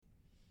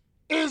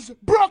Is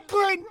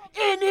Brooklyn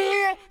in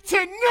here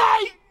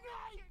tonight?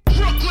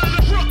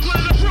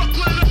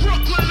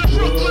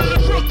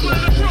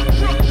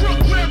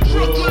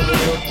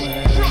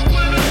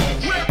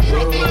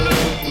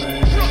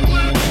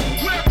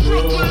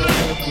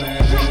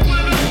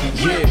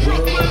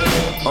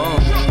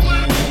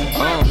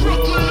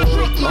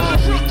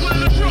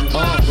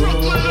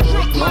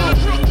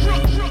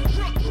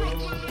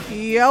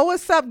 Yo,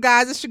 what's up,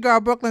 guys? It's your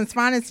girl, Brooklyn's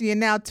Finest, and you're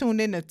now tuned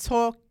in to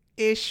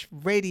Talk-ish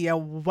Radio.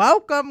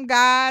 Welcome,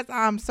 guys.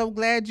 I'm so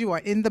glad you are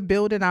in the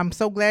building. I'm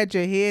so glad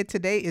you're here.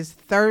 Today is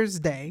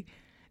Thursday,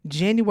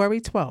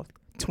 January 12th,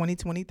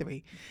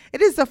 2023.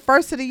 It is the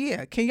first of the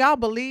year. Can y'all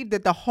believe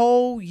that the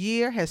whole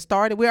year has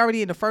started? We're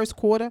already in the first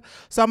quarter,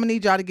 so I'm going to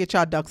need y'all to get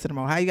y'all ducks in a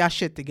row. How you got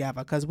shit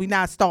together? Because we're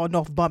not starting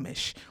off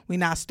bummish. We're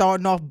not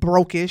starting off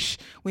brokish.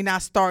 We're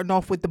not starting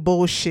off with the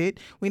bullshit.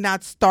 We're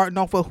not starting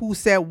off with who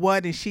said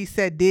what and she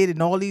said did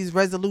and all these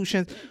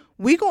resolutions.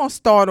 We're going to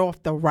start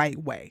off the right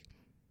way.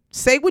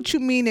 Say what you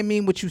mean and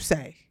mean what you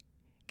say.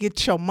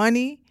 Get your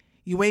money.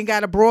 You ain't got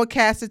to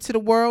broadcast it to the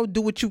world.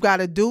 Do what you got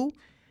to do.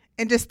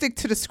 And just stick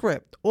to the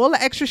script. All the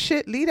extra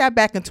shit, leave that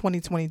back in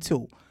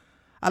 2022.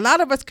 A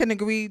lot of us can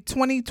agree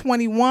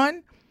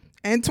 2021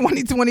 and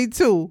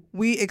 2022,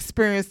 we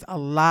experienced a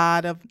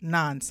lot of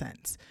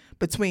nonsense.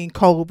 Between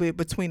COVID,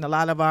 between a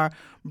lot of our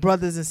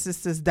brothers and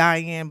sisters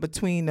dying,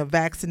 between the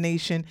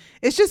vaccination.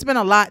 It's just been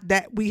a lot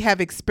that we have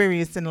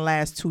experienced in the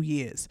last 2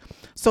 years.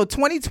 So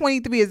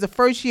 2023 is the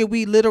first year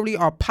we literally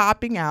are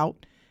popping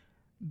out,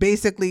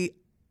 basically,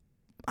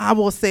 I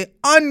will say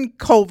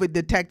un-COVID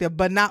detected,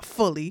 but not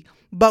fully.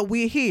 But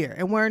we're here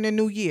and we're in a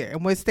new year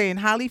and we're staying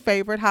highly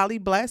favored, highly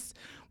blessed.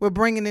 We're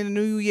bringing in a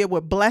new year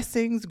with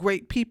blessings,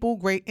 great people,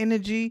 great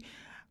energy,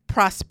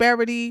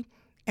 prosperity,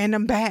 and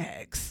them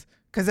bags.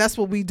 Because that's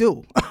what we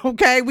do.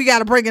 Okay, we got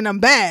to bring in them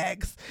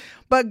bags.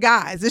 But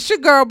guys, it's your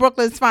girl,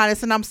 Brooklyn's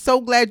Finest, and I'm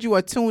so glad you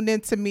are tuned in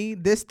to me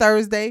this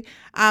Thursday.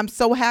 I'm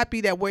so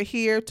happy that we're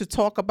here to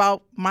talk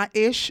about my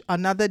ish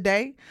another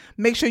day.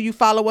 Make sure you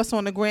follow us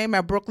on the gram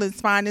at Brooklyn's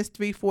Finest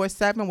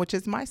 347, which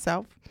is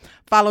myself.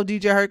 Follow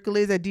DJ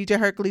Hercules at DJ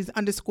Hercules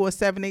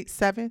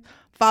 _787.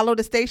 Follow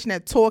the station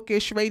at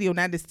Talk-ish Radio. And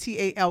that is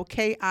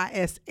TALKISHHH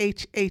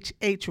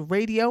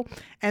Radio.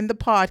 And the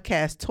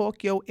podcast,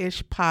 Talk Yo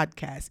Ish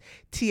Podcast.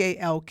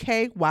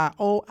 TALKYOISHHH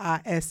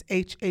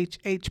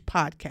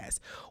Podcast.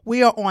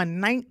 We are on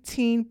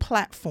 19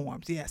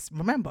 platforms. Yes,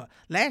 remember,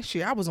 last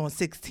year I was on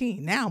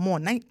 16. Now I'm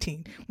on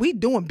 19. We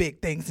doing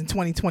big things in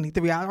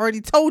 2023. I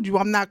already told you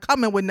I'm not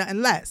coming with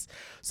nothing less.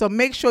 So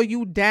make sure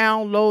you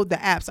download the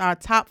apps. Our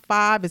top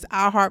 5 is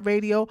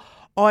iHeartRadio,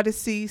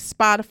 Odyssey,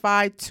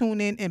 Spotify,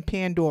 TuneIn, and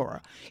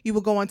Pandora. You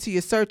will go into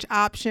your search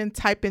option,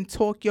 type in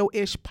Talk Yo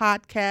Ish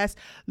Podcast,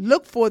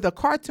 look for the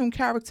cartoon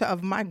character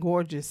of my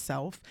gorgeous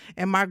self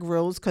and my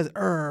grills, because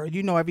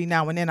you know, every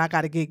now and then I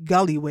got to get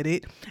gully with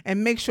it.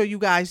 And make sure you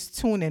guys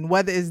tune in,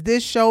 whether it's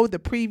this show, the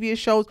previous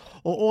shows,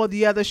 or all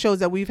the other shows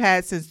that we've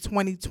had since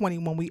 2020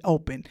 when we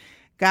opened.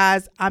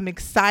 Guys, I'm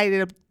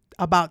excited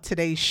about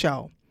today's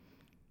show.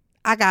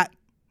 I got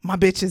my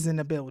bitches in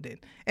the building.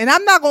 And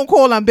I'm not going to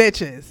call them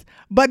bitches,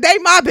 but they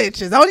my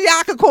bitches. Only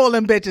y'all can call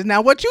them bitches.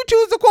 Now, what you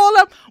choose to call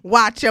them,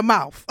 watch your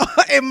mouth.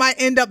 It might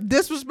end up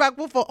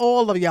disrespectful for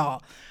all of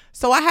y'all.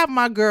 So I have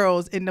my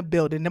girls in the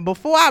building. And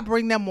before I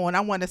bring them on,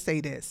 I want to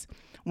say this.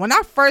 When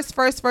I first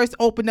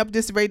opened up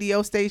this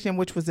radio station,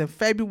 which was in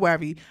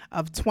February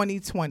of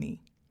 2020,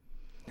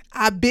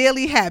 I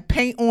barely had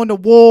paint on the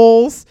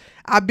walls.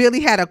 I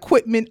barely had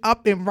equipment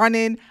up and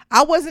running.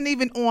 I wasn't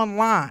even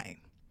online.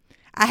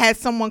 I had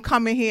someone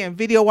come in here and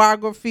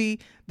videography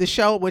the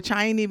show, which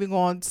I ain't even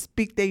going to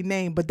speak their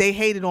name, but they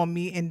hated on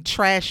me and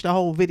trashed the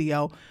whole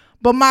video.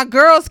 But my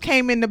girls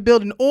came in the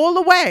building all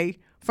the way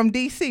from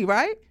D.C.,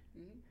 right?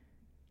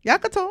 Y'all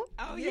can talk.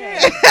 Oh,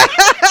 yeah.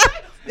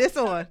 This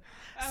on.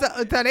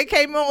 So they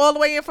came in all the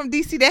way in from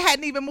D.C. They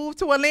hadn't even moved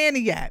to Atlanta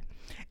yet.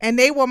 And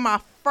they were my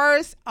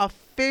first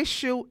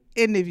official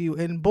interview.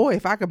 And boy,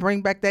 if I could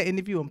bring back that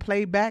interview and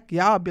play back,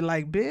 y'all be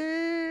like,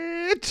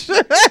 bitch.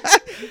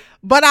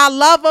 But I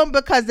love them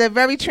because they're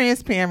very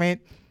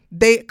transparent.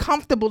 They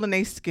comfortable in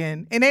their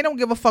skin. And they don't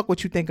give a fuck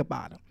what you think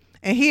about them.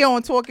 And here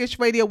on Talk-ish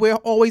Radio, we're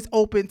always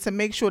open to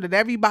make sure that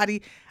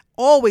everybody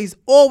always,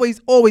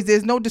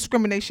 there's no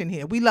discrimination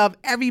here. We love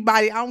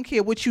everybody. I don't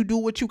care what you do,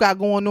 what you got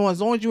going on.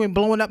 As long as you ain't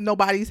blowing up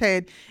nobody's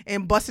head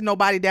and busting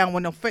nobody down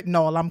with no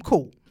fentanyl, I'm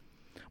cool.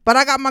 But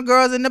I got my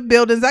girls in the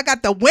buildings. I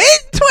got the Wind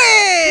Twins.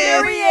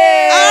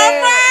 Period.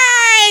 All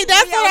right.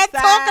 That's what I'm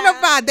talking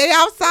about. They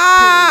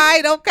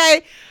outside.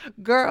 Okay.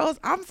 Girls,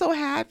 I'm so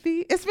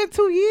happy. It's been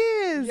 2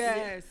 years.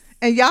 Yes.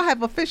 And y'all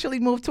have officially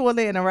moved to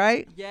Atlanta,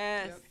 right?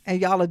 Yes.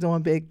 And y'all are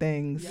doing big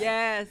things.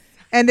 Yes.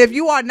 And if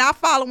you are not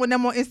following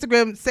them on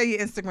Instagram, say your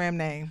Instagram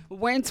name.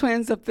 Wind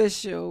Twins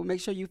Official.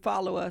 Make sure you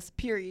follow us,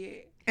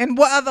 period. And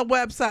what other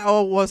website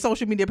or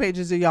social media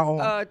pages are y'all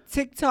on?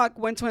 TikTok,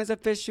 Wind Twins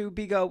Official.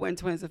 Bigo, Wind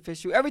Twins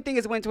Official. Everything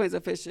is Wind Twins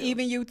Official.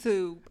 Even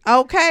YouTube.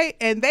 Okay.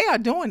 And they are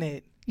doing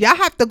it. Y'all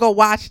have to go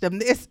watch them.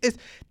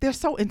 They're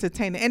so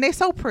entertaining. And they're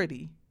so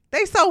pretty.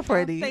 They so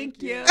pretty.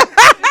 Thank you. And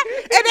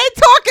they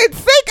talking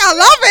sick. I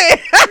love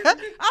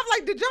it. I'm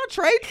like, did y'all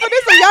train for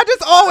this or y'all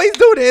just always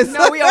do this?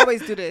 No, we always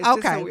do this. This is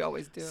Okay. what we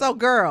always do. So,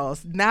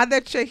 girls, now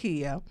that you're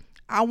here,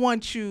 I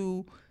want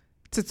you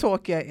to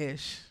talk your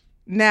ish.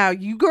 Now,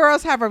 you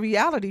girls have a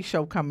reality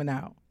show coming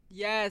out.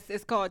 yes,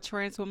 it's called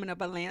Trans Women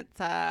of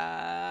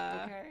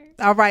Atlanta. Okay.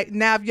 All right.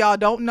 Now, if y'all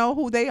don't know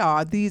who they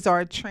are, these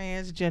are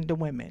transgender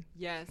women.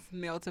 Yes,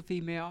 male to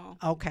female.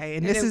 Okay.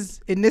 And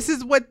And this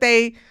is what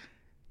they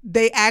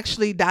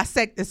actually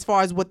dissect as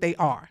far as what they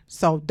are.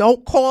 So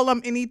don't call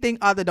them anything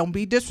other. Don't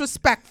be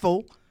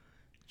disrespectful.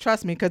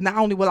 Trust me, because not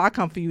only will I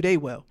come for you, they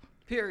will.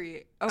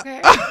 Period.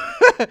 Okay.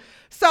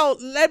 So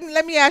let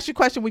me ask you a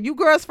question. When you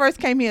girls first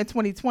came here in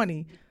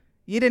 2020,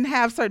 you didn't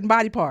have certain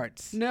body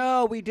parts.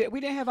 No, we did. We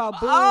didn't have our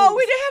boobs. Oh,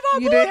 we didn't have our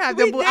You boobs. didn't have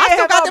the We boobs. did I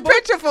still got the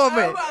picture for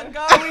me. Oh my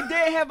God, we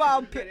did have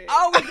our.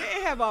 Oh, we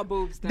didn't have our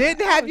boobs. Now.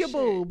 Didn't have Oh, your shit.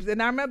 boobs.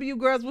 And I remember you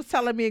girls was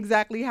telling me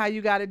exactly how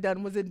you got it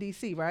done was in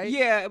DC, right?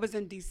 Yeah, it was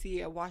in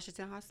DC at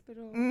Washington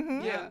Hospital.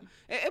 Mhm. Yeah,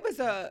 it was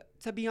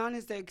to be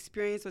honest, the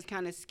experience was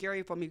kind of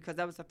scary for me because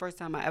that was the first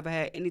time I ever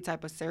had any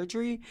type of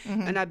surgery,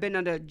 and I've been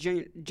under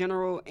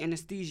general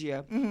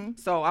anesthesia.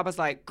 So I was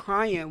like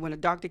crying when the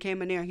doctor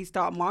came in there and he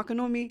started marking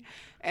on me,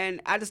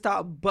 and I just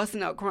started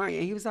busting out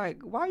crying. He was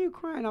like, "Why are you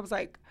crying?" I was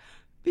like,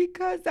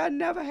 because I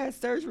never had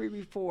surgery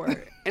before. And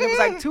it was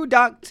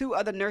like two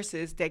other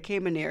nurses that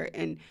came in there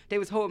and they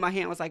was holding my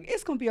hand. I was like,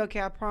 it's gonna be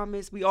okay, I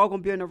promise. We all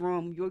gonna be in a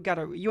room. You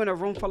in a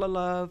room full of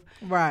love.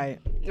 Right.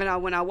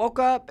 And when I woke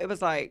up, it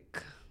was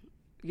like,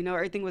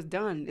 everything was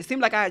done. It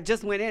seemed like I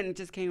just went in and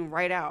just came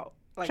right out.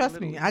 Like, Trust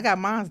me, literally. I got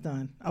mine's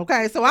done.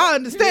 Okay, so I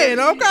understand.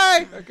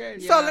 Okay. Okay.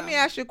 So Yeah. let me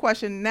ask you a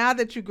question. Now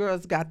that you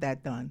girls got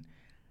that done,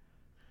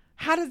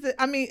 how does it?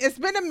 I mean, it's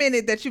been a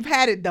minute that you've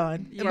had it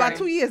done. Yeah. About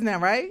 2 years now,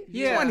 right?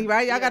 Yeah. 20,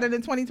 right? Y'all got Yeah. it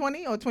in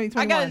 2020 or I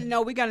 2021? got it.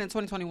 No, we got it in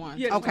 2021.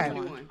 Okay.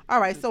 2021. All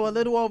right. So a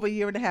little over a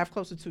year and a half,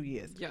 close to 2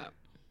 years. Yeah.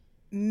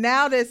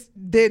 Now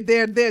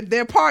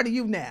they're part of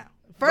you now.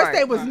 First Right,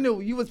 they was right.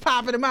 new. You was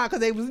popping them out because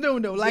they was new.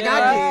 Like Yeah. I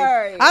did.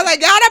 Right. I was like,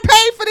 y'all done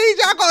paid for these.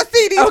 Y'all gonna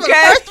see these for the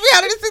Okay. first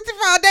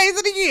 365 days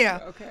of the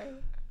year. Okay.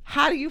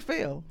 How do you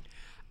feel?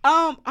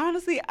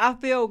 Honestly, I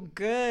feel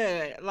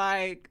good.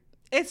 Like,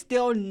 it's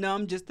still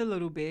numb just a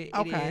little bit.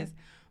 Okay. It is.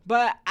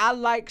 But I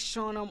like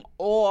showing them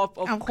off,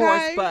 of Okay.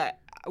 course. But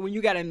when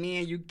you got a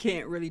man, you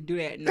can't really do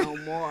that no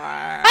more.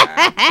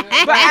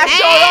 But I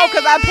showed off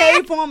because I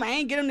paid for them. I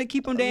ain't get them to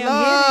keep them damn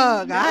Look,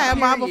 hidden. I had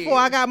mine Period. before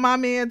I got my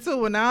man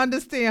too, and I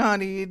understand,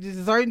 honey.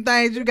 Just certain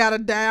things you gotta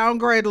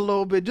downgrade a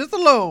little bit, just a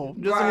little,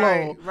 just a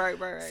little.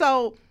 Right.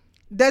 So,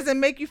 does it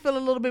make you feel a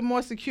little bit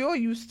more secure?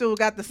 You still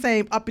got the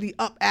same uppity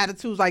up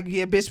attitudes, like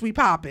yeah, bitch, we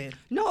popping.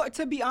 No,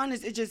 to be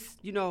honest, it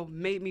just,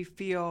 made me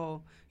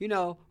feel,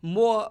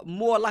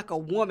 more like a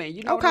woman.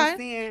 You know what I'm Okay.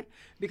 saying?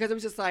 Because it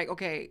was just like,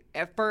 okay,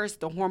 at first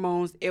the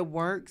hormones, it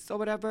works or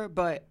whatever,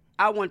 but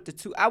I want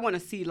to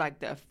see like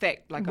the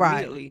effect like Right.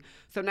 immediately.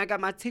 So when I got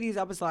my titties,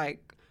 I was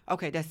like,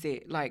 okay, that's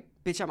it. Like,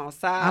 bitch, I'm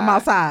outside. I'm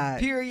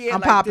outside. Period.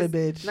 I'm Like, popping,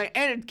 this- bitch. Like,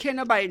 and can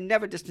nobody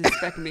never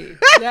disrespect me?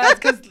 Yeah,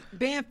 because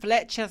being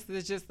flat chested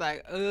is just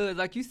like,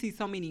 like you see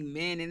so many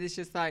men, and it's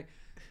just like,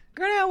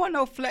 girl, they don't want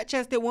no flat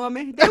chested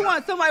woman. They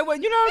want somebody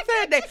with, you know what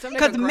I'm saying?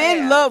 Because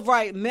men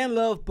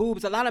love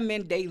boobs. A lot of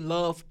men, they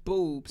love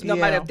boobs. No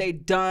matter Yeah. if they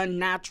done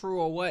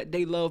natural or what,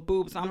 they love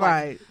boobs. So I'm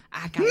Right. like,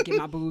 I gotta get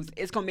my boobs.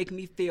 It's gonna make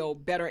me feel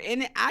better.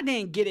 And I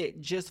didn't get it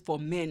just for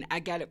men. I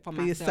got it for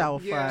myself.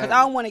 yourself, right. Because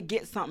I don't want to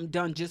get something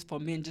done just for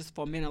men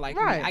like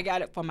me. Right. I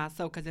got it for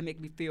myself because it make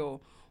me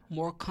feel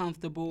more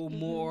comfortable,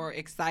 more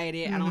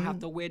excited. I don't have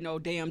to wear no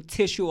damn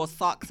tissue or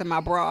socks in my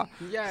bra.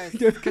 Yes,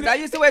 because I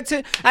used to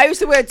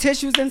wear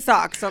tissues and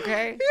socks.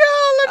 Okay. Yo,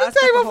 let me I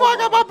tell you, took a before I whole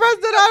got my ball.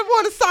 president, I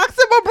wanted socks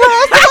in my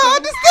bra, so I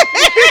understand.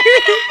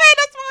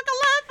 That's why I can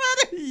laugh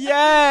at it.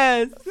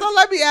 Yes. So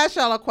let me ask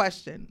y'all a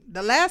question.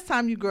 The last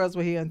time you girls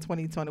were here in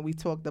 2020, we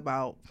talked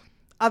about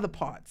other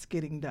parts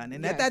getting done.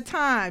 And at Yes. that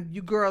time,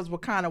 you girls were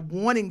kind of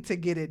wanting to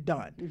get it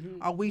done.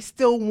 Are we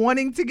still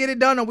wanting to get it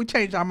done, or we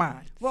changed our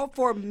minds? Well,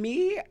 for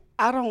me,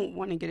 I don't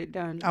want to get it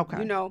done.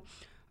 Okay.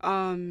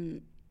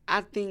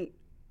 I think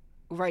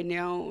right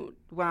now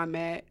where I'm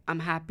at, I'm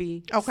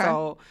happy. Okay.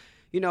 So,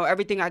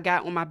 everything I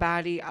got on my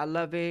body, I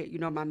love it.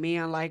 My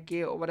man like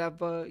it or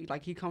whatever,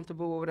 like he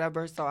comfortable or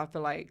whatever. So I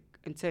feel like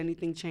until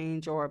anything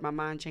change or my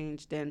mind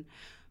change, then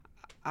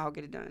I'll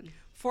get it done.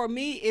 For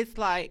me, it's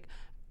like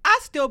I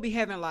still be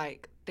having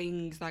like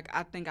things like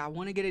I think I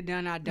want to get it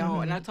done, I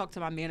don't. And I talk to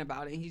my man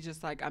about it, and he's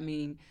just like, I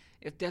mean,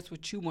 if that's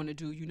what you want to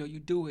do, you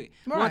do it.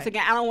 Right. Once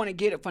again, I don't want to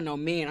get it for no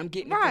man. I'm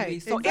getting it Right, for me.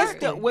 So exactly. it's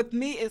still, with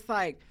me, it's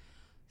like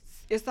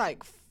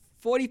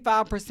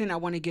 45% I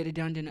want to get it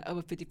done, then the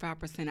other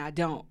 55% I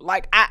don't.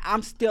 Like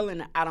I'm still in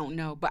the I don't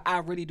know, but I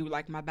really do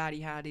like my body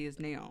how it is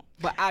now.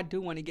 But I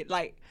do want to get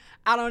I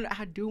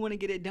do want to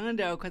get it done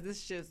though, because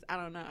it's just, I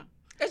don't know.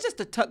 It's just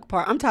the tuck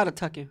part. I'm tired of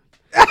tucking.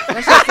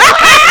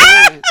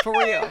 That shit for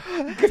real.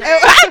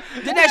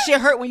 Didn't that shit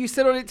hurt when you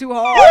sit on it too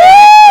hard?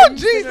 Ooh,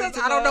 Jesus,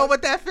 I don't know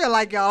what that feel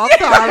like, y'all. I'm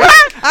sorry.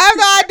 I have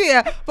no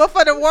idea. But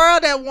for the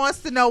world that wants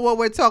to know what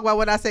we're talking about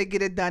when I say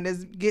get it done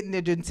is getting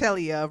the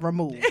genitalia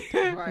removed.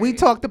 Right. We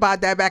talked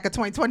about that back in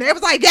 2020. It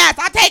was like, yes,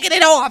 I'm taking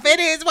it off. It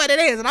is what it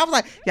is. And I was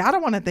like, y'all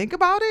don't want to think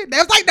about it? They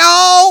was like,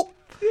 no.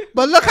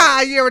 But look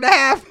how a year and a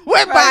half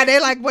went by.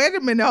 They're like, wait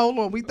a minute, hold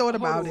on. We thought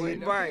about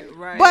it. Right.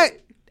 But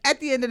at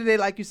the end of the day,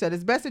 like you said,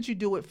 it's best that you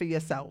do it for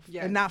yourself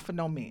Yes. and not for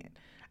no man.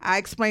 I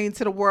explained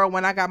to the world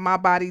when I got my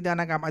body done,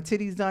 I got my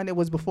titties done. It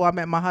was before I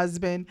met my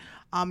husband.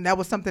 That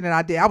was something that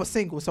I did. I was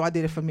single, so I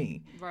did it for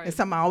me. Right. It's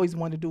something I always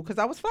wanted to do because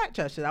I was flat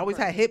chested. I always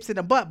had hips and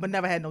a butt, but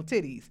never had no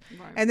titties.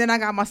 Right. And then I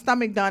got my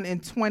stomach done in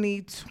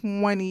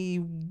 2020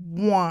 in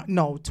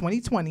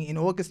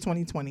August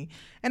 2020.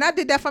 And I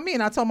did that for me.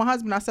 And I told my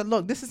husband, I said,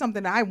 look, this is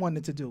something that I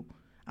wanted to do.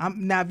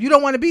 Now, if you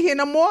don't want to be here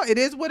no more, it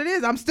is what it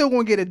is. I'm still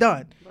going to get it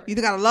done. Right. You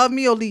either got to love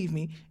me or leave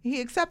me. And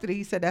he accepted it.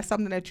 He said, that's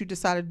something that you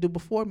decided to do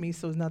before me,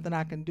 so there's nothing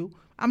I can do.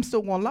 I'm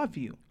still going to love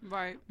you.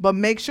 Right. But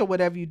make sure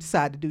whatever you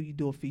decide to do, you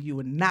do it for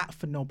you and not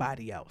for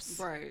nobody else.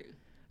 Right.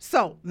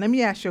 So let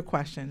me ask you a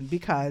question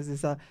because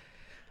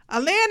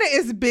Atlanta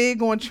is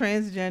big on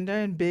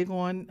transgender and big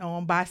on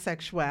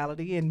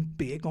bisexuality and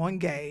big on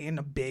gay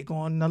and big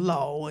on the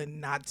low,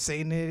 and not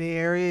saying that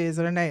there is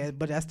or there is,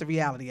 but that's the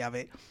reality of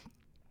it.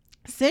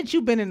 Since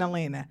you've been in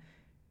Atlanta,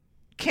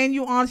 can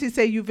you honestly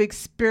say you've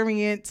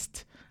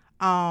experienced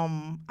a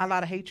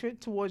lot of hatred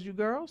towards you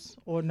girls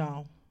or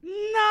no?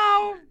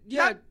 No.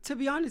 Yeah, to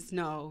be honest,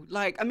 no.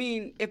 Like, I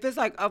mean, if it's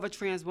like other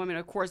trans women,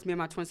 of course, me and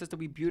my twin sister,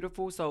 we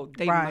beautiful, so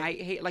they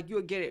might hate. Like,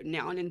 you'll get it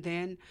now and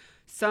then.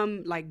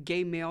 Some, like,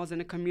 gay males in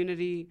the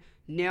community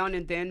now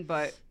and then.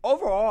 But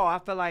overall, I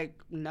feel like,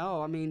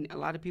 no. I mean, a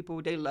lot of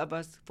people, they love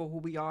us for who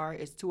we are.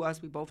 It's to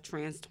us. We both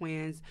trans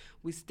twins.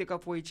 We stick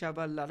up for each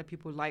other. A lot of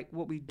people like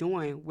what we're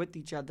doing with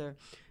each other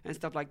and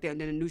stuff like that.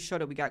 And then a new show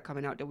that we got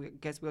coming out that we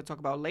guess we'll talk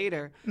about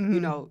later, you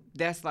know,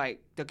 that's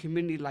like the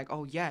community like,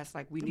 oh, yes,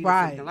 like we need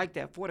something like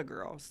that for the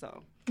girls.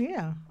 So.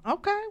 Yeah.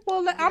 Okay.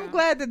 Well, I'm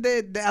glad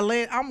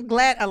that I'm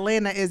glad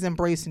Atlanta is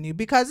embracing you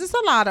because it's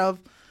a lot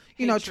of,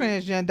 you know,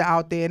 transgender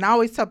out there. And I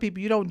always tell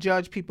people you don't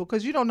judge people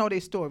because you don't know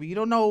their story. You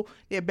don't know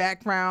their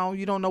background.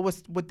 You don't know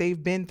what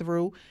they've been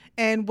through.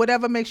 And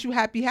whatever makes you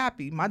happy,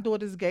 happy. My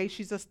daughter's gay.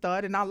 She's a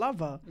stud and I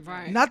love her.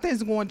 Right.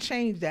 Nothing's going to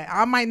change that.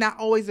 I might not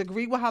always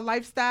agree with her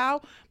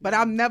lifestyle, but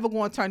I'm never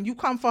going to turn. You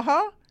come for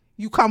her,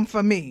 you come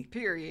for me.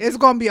 Period. It's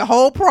going to be a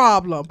whole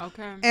problem.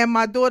 Okay. And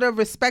my daughter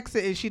respects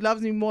it and she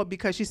loves me more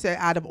because she said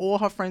out of all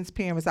her friends'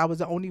 parents, I was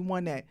the only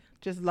one that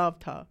just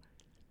loved her.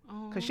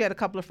 Because she had a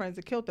couple of friends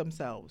that killed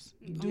themselves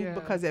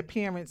because their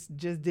parents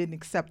just didn't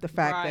accept the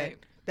fact that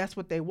that's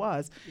what they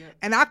was. Yep.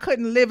 And I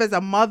couldn't live as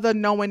a mother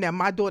knowing that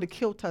my daughter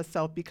killed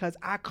herself because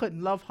I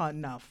couldn't love her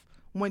enough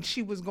when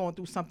she was going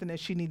through something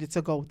that she needed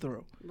to go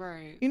through.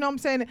 Right. You know what I'm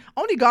saying?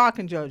 Only God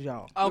can judge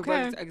y'all.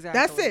 Okay. Exactly.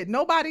 That's it.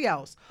 Nobody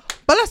else.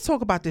 But let's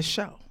talk about this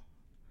show.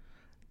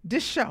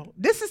 This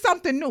is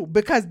something new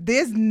because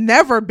there's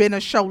never been a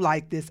show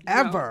like this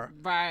ever.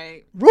 No,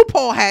 right.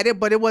 RuPaul had it,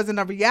 but it wasn't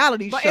a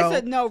reality show.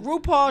 But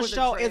RuPaul's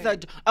show is a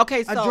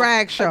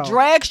drag show. A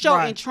drag show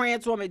and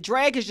trans woman.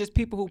 Drag is just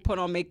people who put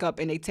on makeup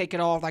and they take it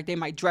off. Like they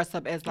might dress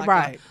up as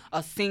like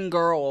a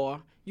singer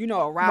or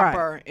a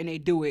rapper and they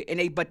do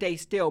it but they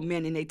still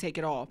men and they take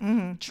it off.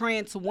 Mm-hmm.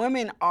 Trans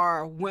women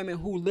are women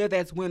who live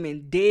as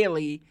women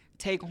daily,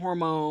 take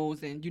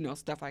hormones and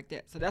stuff like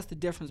that. So that's the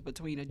difference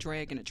between a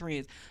drag and a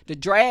trans. The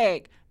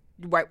drag,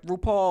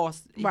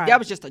 RuPaul's that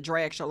was just a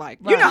drag show. Like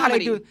you know how they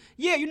do,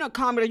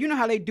 comedy. You know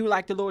how they do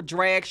like the little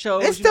drag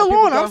shows. It's still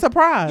on. I'm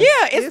surprised.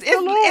 Yeah, it's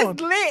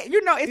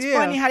lit. It's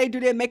funny how they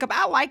do their makeup.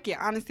 I like it.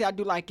 Honestly, I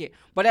do like it.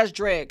 But that's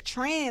drag.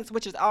 Trans,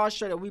 which is our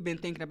show that we've been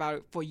thinking about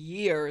it for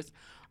years.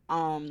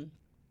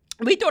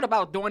 We thought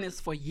about doing this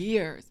for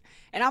years,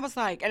 and I was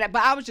like,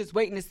 but I was just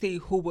waiting to see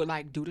who would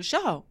like do the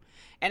show.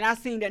 And I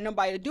seen that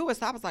nobody would do it,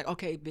 so I was like,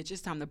 okay, bitch,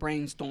 it's time to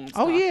brainstorm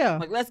stuff. Oh, yeah.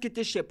 Like, let's get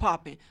this shit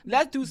popping.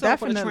 Let's do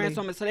something for the trans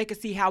women so they can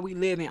see how we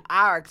live in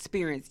our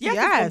experience. Yes,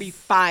 it's going to be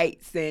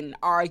fights and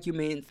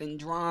arguments and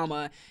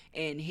drama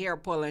and hair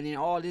pulling and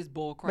all this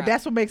bull crap. But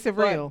that's what makes it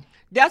real.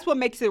 That's what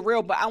makes it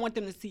real, but I want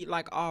them to see,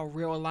 like, our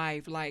real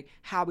life, like,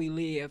 how we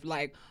live.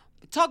 Like,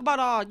 talk about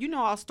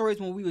our stories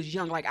when we was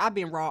young. Like, I've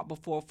been robbed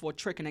before for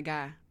tricking a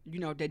guy.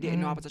 That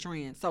didn't know I was a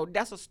trans. So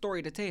that's a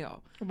story to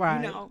tell.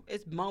 Right.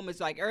 It's moments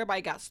like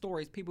everybody got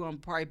stories. People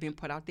have probably been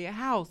put out their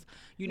house,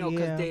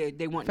 because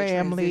they want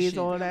families,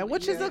 all of that,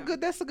 which is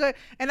that's a good.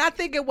 And I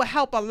think it will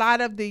help a lot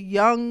of the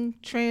young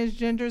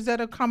transgenders that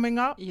are coming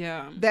up.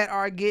 Yeah. That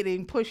are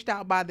getting pushed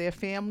out by their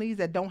families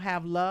that don't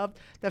have love.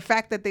 The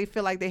fact that they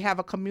feel like they have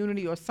a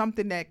community or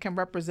something that can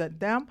represent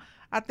them,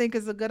 I think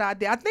is a good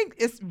idea. I think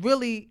it's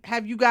really.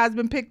 Have you guys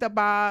been picked up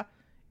by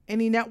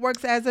any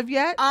networks as of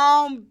yet?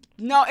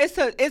 No,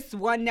 it's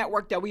one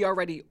network that we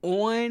already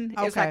on.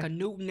 Okay. It's like a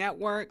new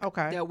network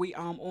that we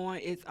on.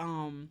 It's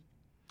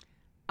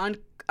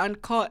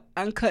Uncut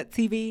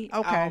TV.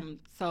 Okay.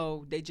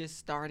 So they just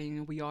starting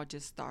and we all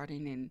just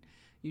starting and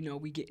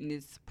we getting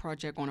this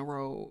project on the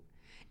road.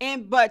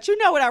 But you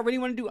know what I really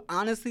want to do?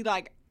 Honestly,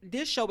 like,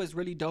 this show is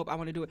really dope. I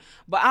want to do it.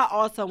 But I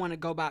also want to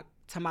go back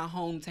to my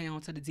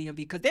hometown, to the DMV,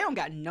 because they don't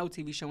got no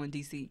TV show in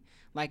DC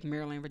like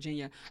Maryland,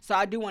 Virginia. So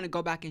I do want to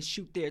go back and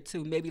shoot there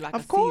too. Maybe like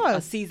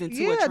a season 2.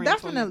 Yeah,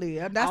 definitely.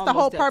 That's the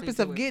whole purpose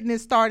of getting it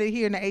started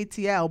here in the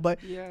ATL, but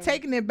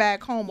taking it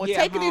back home or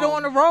taking it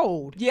on the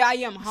road. Yeah, I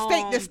am home.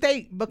 State to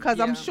state, because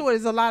I'm sure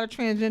there's a lot of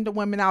transgender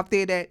women out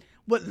there that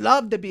would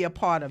love to be a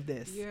part of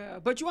this. Yeah,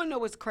 but you want to know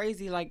what's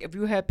crazy? Like, if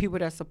you have people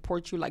that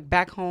support you, like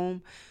back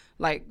home,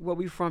 like where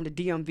we from, the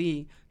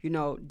DMV,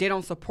 they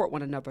don't support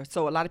one another.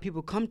 So a lot of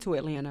people come to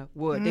Atlanta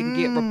where they can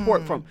get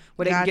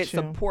they can get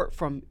support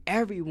from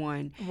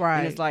everyone. Right.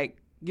 And it's like,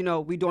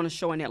 we doing a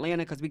show in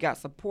Atlanta because we got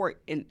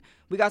support in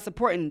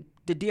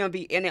the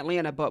DMV in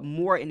Atlanta, but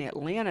more in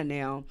Atlanta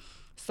now.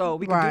 So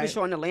we can do the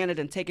show in Atlanta,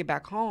 then take it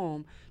back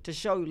home to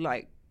show you,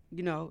 like,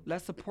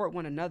 let's support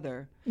one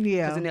another.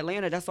 Yeah. Because in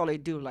Atlanta, that's all they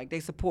do. Like, they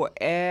support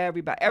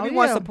everybody.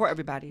 Everyone support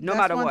everybody, no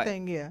matter what. That's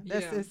one thing, yeah.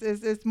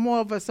 It's more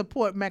of a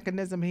support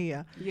mechanism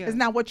here. Yeah. It's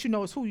not what you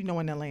know, it's who you know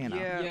in Atlanta.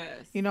 Yeah.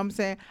 Yes. You know what I'm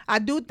saying? I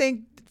do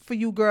think for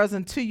you girls,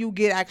 until you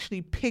get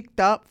actually picked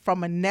up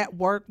from a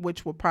network,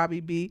 which will probably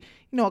be,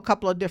 a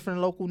couple of different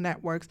local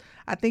networks,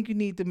 I think you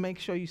need to make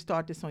sure you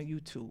start this on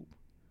YouTube.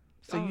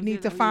 So you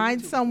need to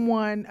find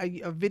someone,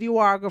 a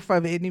videographer,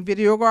 if any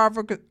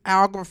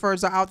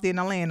videographers are out there in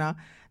Atlanta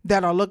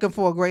that are looking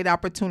for a great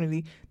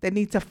opportunity, they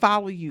need to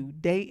follow you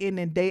day in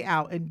and day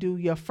out and do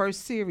your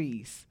first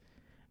series.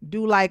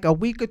 Do like a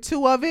week or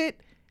 2 of it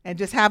and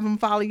just have them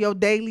follow your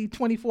daily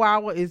 24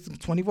 hours. It's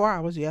 24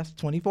 hours, yes,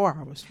 24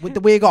 hours with the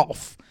wig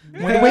off.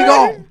 With the wig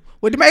on.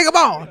 With the makeup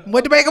on.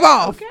 With the makeup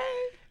off. Okay.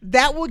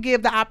 That will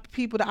give the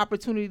people the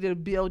opportunity to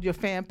build your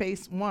fan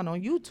base, one,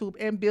 on YouTube,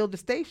 and build the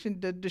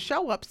station to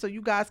show up so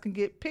you guys can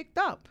get picked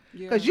up.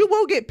 Because you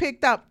will get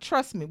picked up.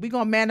 Trust me. We're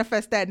going to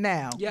manifest that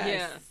now.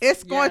 Yes.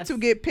 It's going to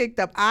get picked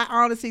up. I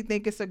honestly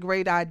think it's a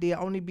great idea,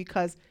 only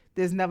because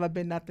there's never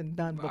been nothing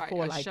done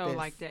before like this. A show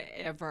like that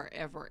ever.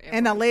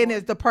 And Atlanta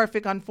is the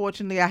perfect,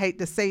 unfortunately, I hate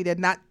to say that,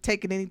 not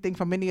taking anything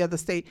from any other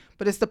state,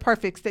 but it's the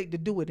perfect state to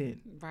do it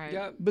in. Right.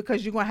 Yep.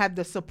 Because you're going to have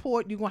the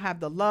support, you're going to have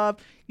the love,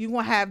 you're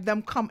going to have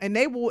them come, and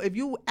they will, if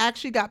you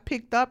actually got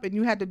picked up and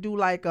you had to do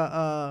like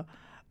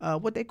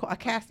what they call a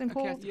casting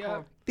call,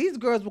 these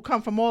girls will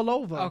come from all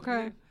over.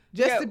 Okay.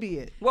 Just to be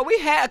it. Well, we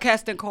had a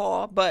casting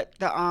call, but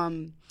the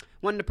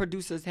one of the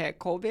producers had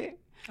COVID.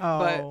 Oh,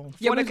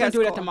 but we can do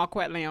it at the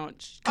Marquette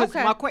Lounge.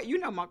 Okay. Marquette, you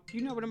know what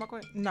the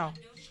Marquette? No,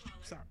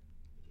 sorry.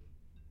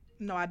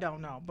 No, I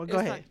don't know. But go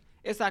ahead.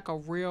 It's like a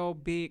real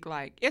big,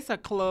 like, it's a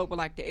club with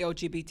like the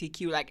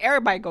LGBTQ. Like,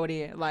 everybody go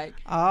there. Like,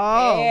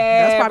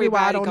 that's probably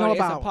why I don't know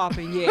about. It's a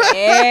popping. Yeah,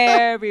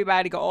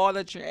 everybody go.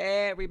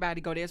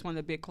 Everybody go there. It's one of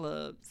the big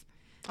clubs.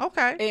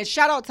 Okay. And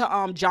shout out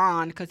to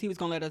John, because he was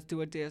gonna let us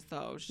do it there.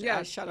 So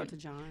shout out to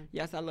John.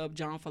 Yes, I love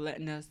John for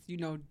letting us,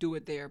 do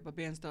it there. But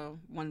being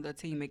one of the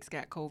teammates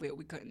got COVID,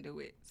 we couldn't do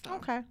it. So.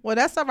 Okay. Well,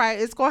 that's all right.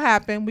 It's gonna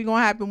happen. We're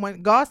gonna happen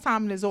when God's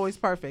timing is always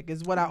perfect,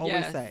 is what I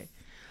always say.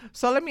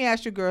 So let me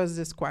ask you girls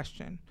this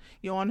question: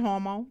 you on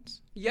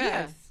hormones?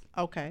 Yes.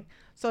 Okay.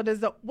 So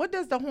what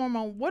are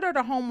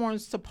the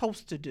hormones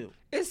supposed to do?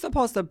 It's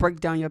supposed to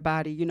break down your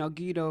body,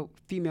 give you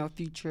female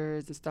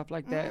features and stuff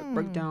like that.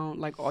 Break down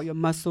like all your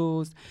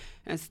muscles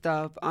and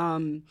stuff.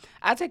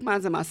 I take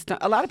mine in my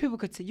stomach. A lot of people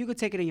you could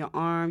take it in your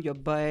arm, your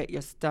butt,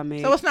 your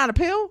stomach. So it's not a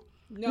pill?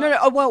 No.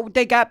 Oh, well,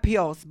 they got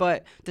pills,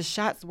 but the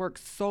shots work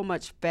so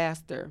much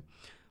faster.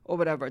 Or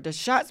whatever. The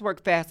shots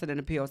work faster than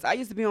the pills. I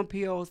used to be on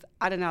pills.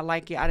 I did not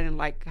like it. I didn't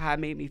like how it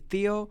made me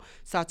feel.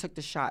 So I took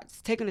the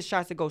shots. Taking the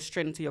shots, it goes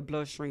straight into your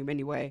bloodstream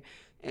anyway.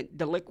 And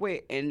the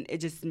liquid, and it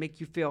just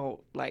make you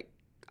feel like,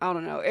 I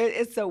don't know.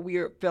 It's a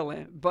weird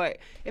feeling. But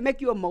it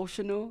make you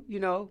emotional,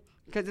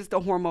 because it's the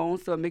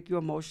hormones. So it make you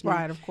emotional.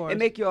 Right, of course. It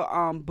make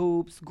your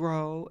boobs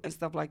grow and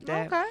stuff like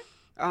that. Okay.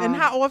 And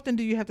how often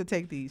do you have to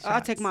take these shots? I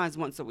take mine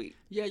once a week.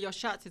 Yeah, your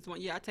shots is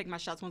I take my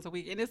shots once a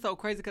week. And it's so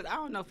crazy because I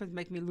don't know if it's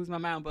making me lose my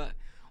mind, but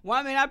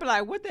one minute I'd be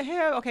like, what the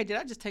hell? Okay, did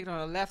I just take it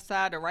on the left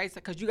side, the right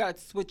side? Because you got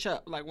to switch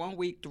up. Like 1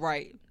 week,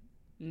 right.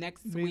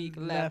 Next week,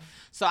 left.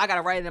 So I got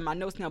to write it in my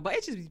notes now. But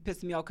it just be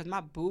pissing me off because my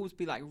boobs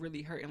be like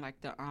really hurting,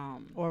 like the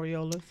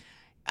areolas.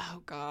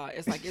 Oh, God.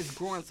 It's like it's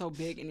growing so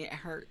big and it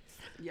hurts.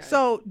 Yes.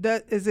 So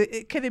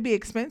can it be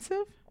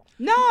expensive?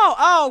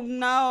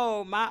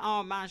 No,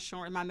 my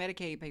insurance, my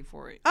Medicaid pay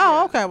for it.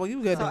 Oh, okay. Well,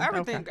 you good. So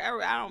everything,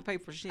 I don't pay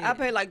for shit. I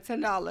pay like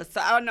 $10.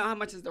 So I don't know how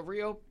much is the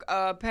real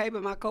pay,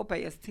 but my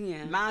copay is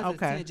 $10. Mine's is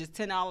 $10, just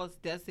 $10.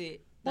 That's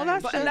it. Well,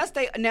 that's but unless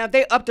they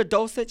up the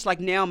dosage, like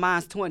now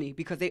mine's $20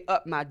 because they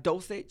up my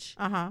dosage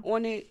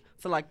on it.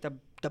 So like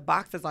the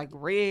box is like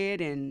red,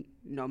 and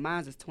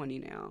mine's is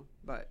 $20 now,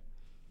 but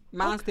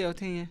mine's still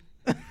 $10.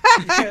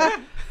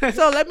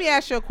 So let me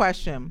ask you a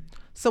question.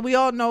 So we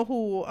all know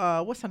who,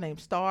 what's her name,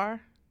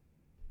 Star?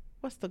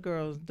 What's the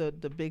girl's, the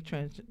big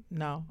trans?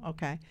 No?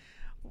 Okay.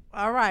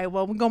 All right.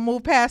 Well, we're going to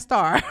move past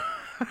Star.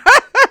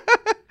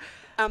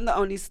 I'm the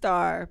only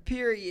star.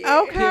 Period.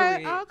 Okay,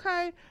 Period.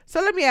 okay. So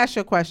let me ask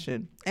you a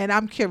question, and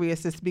I'm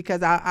curious. It's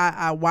because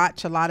I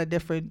watch a lot of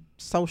different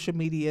social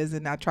medias,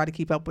 and I try to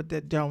keep up with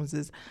the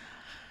Joneses.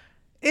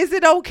 Is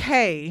it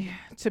okay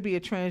to be a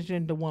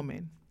transgender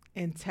woman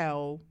and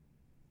tell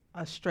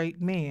a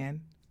straight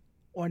man,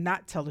 or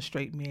not tell a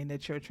straight man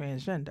that you're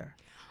transgender?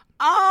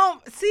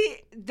 See,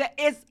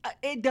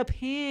 it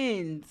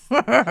depends.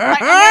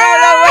 Back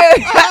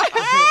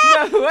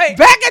No, wait. in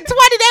 20,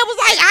 they was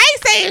like, I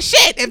ain't saying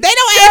shit. If they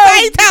don't ask,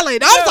 I ain't telling.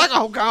 I was like,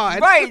 oh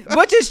God. Right,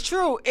 which is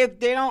true. If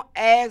they don't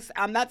ask,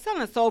 I'm not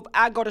telling. So if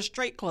I go to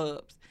straight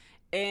clubs,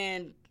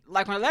 and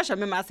like on the last show,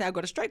 remember I said I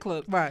go to straight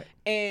clubs, Right.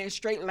 and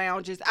straight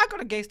lounges. I go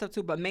to gay stuff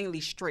too, but mainly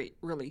straight,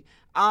 really.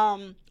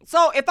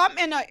 So if I'm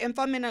in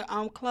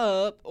a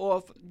club, or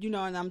if,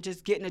 and I'm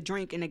just getting a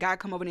drink, and the guy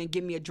come over there and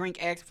give me a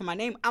drink, ask for my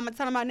name, I'm gonna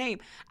tell him my name.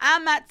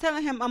 I'm not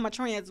telling him I'm a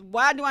trans.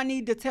 Why do I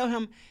need to tell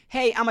him,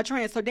 hey, I'm a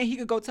trans? So then he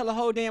could go tell the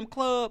whole damn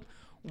club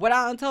what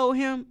I done told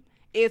him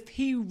if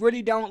he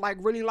really don't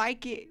really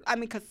like it. I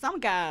mean, cause some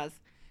guys,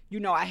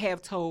 I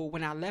have told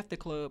when I left the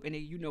club, and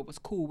they, was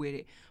cool with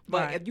it.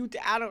 But Right. if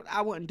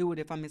I wouldn't do it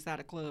if I'm inside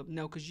a club.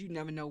 No, cause you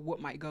never know what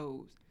might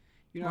goes.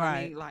 You know what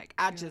I mean? Like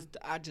I just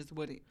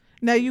wouldn't.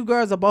 Now you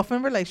girls are both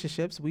in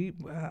relationships.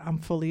 I'm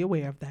fully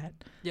aware of that.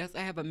 Yes, I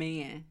have a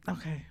man.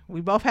 Okay,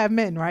 we both have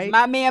men, right?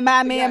 My man.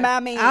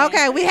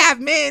 Okay, we have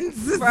men's.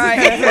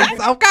 Right.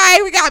 Okay,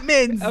 we got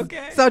men's.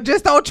 Okay. So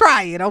just don't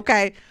try it,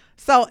 okay?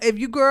 So if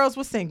you girls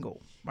were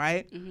single,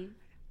 right? Mm-hmm.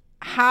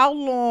 How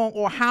long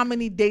or how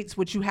many dates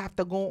would you have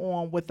to go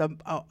on with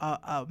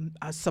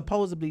a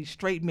supposedly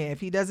straight man if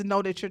he doesn't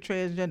know that you're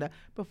transgender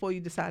before you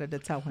decided to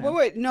tell him?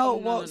 Wait,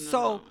 no. Oh,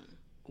 No.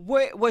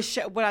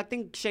 What I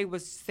think Shay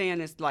was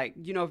saying is like,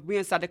 if we're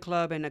inside the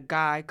club and a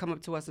guy come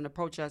up to us and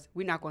approach us,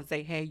 we're not going to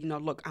say, hey,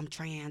 look, I'm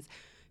trans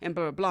and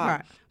blah, blah, blah.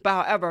 Right.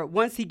 But however,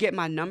 once he get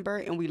my number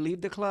and we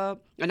leave the club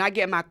and I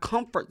get my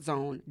comfort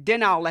zone,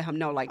 then I'll let him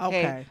know, like,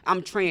 Okay. hey,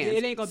 I'm trans.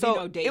 It ain't gonna be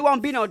no date. It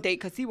won't be no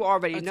date because he will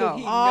already Until know.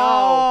 he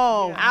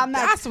Oh, No. I'm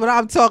not- that's what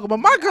I'm talking about.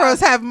 My girls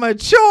have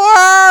matured.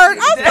 I'm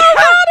so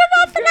proud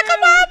of them,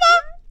 mama.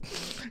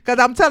 Because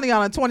I'm telling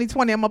y'all, in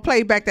 2020, I'm going to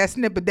play back that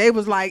snippet. They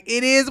was like,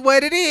 it is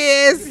what it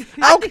is.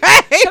 Okay.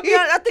 To be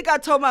honest, I think I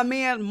told my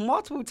man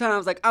multiple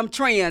times, like, I'm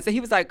trans. And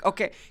he was like,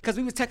 okay, because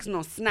we was texting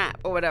on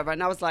Snap or whatever.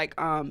 And I was like,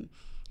 I'm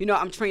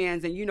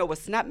trans. And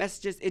with Snap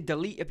messages, it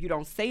delete if you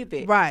don't save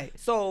it. Right.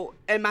 So,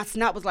 and my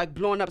Snap was like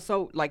blowing up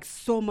so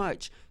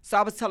much. So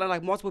I was telling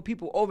like multiple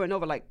people over and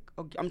over, like,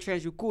 oh, I'm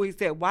trans, you cool. He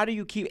said, why do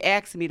you keep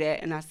asking me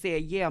that? And I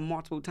said, yeah,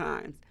 multiple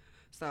times.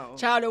 So.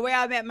 Child, the way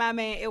I met my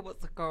man, it was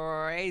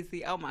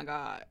crazy. Oh my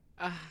God.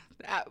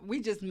 We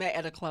just met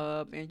at a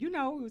club, and we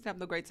was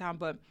having a great time.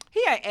 But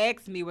he had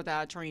asked me was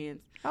I trans.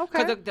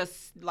 Okay.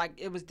 Because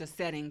it was the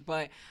setting,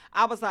 but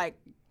I was like,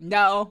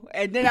 no.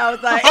 And then I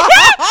was like,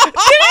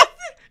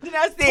 then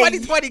I said,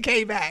 2020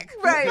 came back.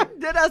 Right.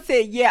 Then I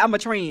said, yeah, I'm a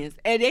trans.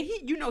 And then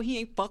he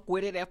ain't fuck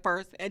with it at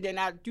first. And then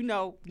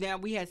now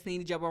we had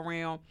seen each other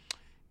around,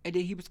 and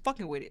then he was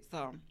fucking with it.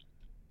 So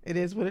It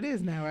is what it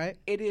is now, right?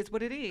 it is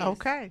what it is.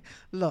 Okay.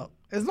 Look,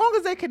 as long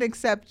as they can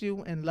accept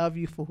you and love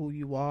you for who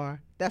you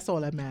are, that's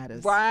all that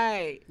matters.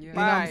 Right. You know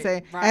what I'm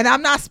saying? Right. And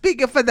I'm not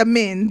speaking for the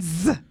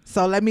men's.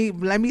 So let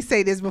me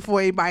say this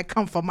before anybody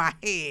come for my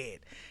head.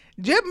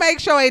 Just make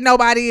sure ain't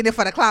nobody in it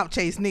for the clout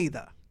chase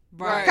neither.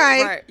 Right.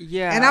 Okay? Right.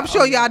 Yeah. And I'm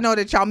sure yeah. y'all know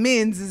that y'all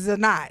men's is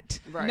not.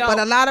 Right. But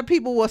a lot of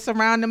people will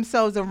surround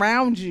themselves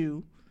around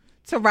you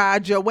to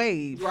ride your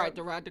wave. Right,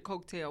 to ride the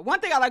coattail. One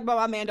thing I like about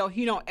my man, though,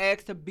 he don't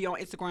ask to be on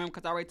Instagram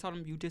because I already told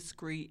him you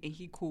discreet and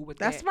he cool with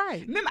That's that.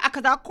 right. Remember,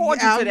 because I called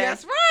you to that.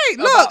 That's right.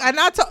 Look, and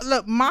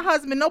look, my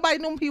husband, nobody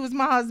knew he was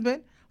my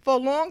husband for a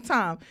long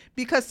time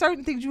because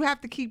certain things you have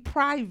to keep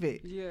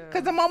private. Yeah.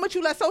 Because the moment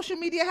you let social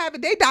media have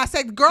it, they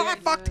dissect. Girl, I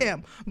fucked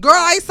him. Girl,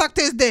 I sucked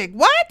his dick.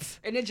 What?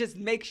 And it just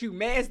makes you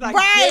mad. It's like,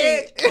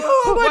 Right. yeah.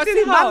 What Well, did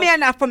see, he my know? man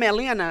not from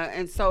Atlanta,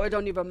 and so it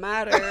don't even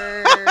matter.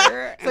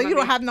 So you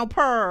don't have no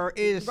purr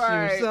issues,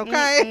 Right.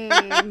 okay?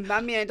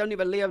 My man don't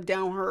even live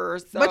down her.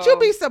 So. But you'll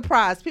be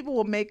surprised. People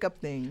will make up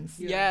things.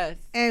 Yes.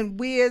 And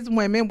we as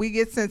women, we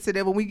get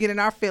sensitive when we get in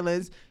our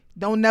feelings.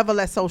 Don't never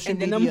let social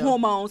And then media. them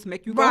hormones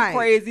make you go Right.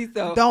 crazy.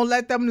 So Don't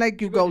let them make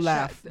you go give it a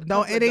shot. left. A Don't.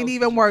 couple It of ain't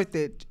even dosages. worth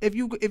it. If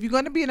you're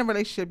gonna be in a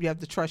relationship, you have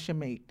to trust your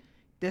mate.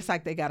 Just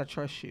like they gotta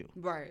trust you.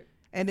 Right.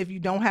 And if you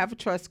don't have a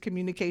trust,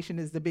 communication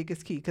is the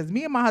biggest key. Because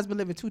me and my husband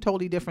live in two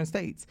totally different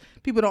states.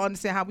 People don't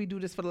understand how we do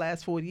this for the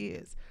last 4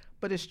 years.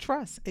 But it's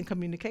trust and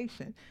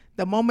communication.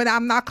 The moment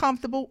I'm not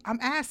comfortable, I'm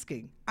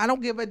asking. I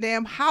don't give a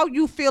damn how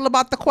you feel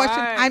about the question.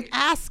 Right. I'm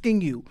asking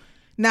you.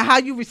 Now, how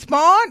you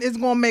respond is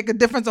going to make a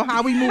difference on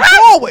how we move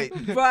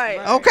forward. Right.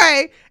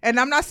 Okay? And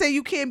I'm not saying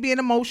you can't be an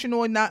emotional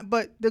or not,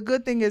 but the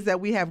good thing is that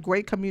we have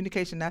great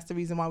communication. That's the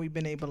reason why we've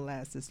been able to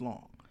last this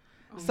long.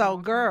 So,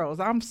 girls,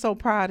 I'm so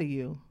proud of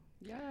you.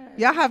 Yes.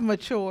 Y'all have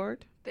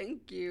matured.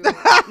 Thank you.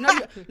 No,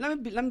 let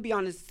me be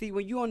honest. See,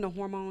 when you're on the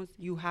hormones,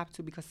 you have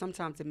to because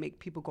sometimes it make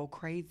people go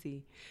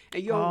crazy,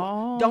 and you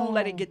don't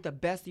let it get the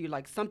best of you.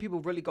 Like some people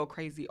really go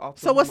crazy off.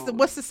 So the hormones.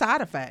 what's the side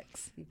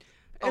effects?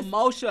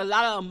 emotional, a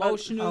lot of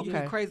emotional. You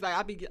Okay. get crazy. Like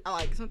I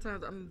like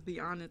sometimes I'm gonna be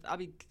honest. I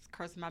be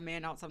cursing my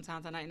man out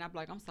sometimes at night, and I be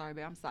like, I'm sorry,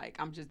 babe. I'm psych.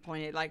 I'm just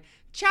playing it like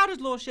childish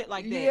little shit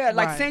like that. Yeah,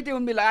 like Right. same thing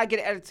with me. Like I get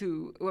an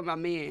attitude with my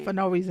man For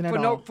no reason at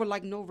for all. for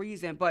like no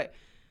reason. But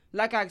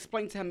like I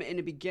explained to him in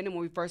the beginning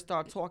when we first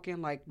started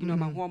talking, like you know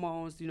my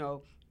hormones, you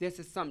know this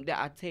is something that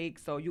I take,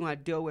 so you want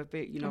to deal with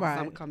it. You know, Right.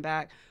 something come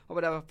back or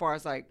whatever. As far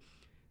as like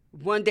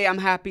one day I'm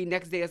happy,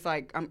 next day it's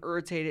like I'm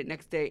irritated,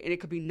 next day, and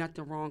it could be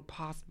nothing wrong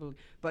possibly,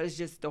 but it's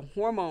just the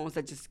hormones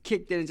that just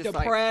kicked in and just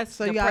like. Depressed.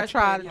 So you gotta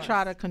depressed, yes.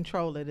 try to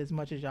control it as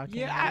much as y'all can.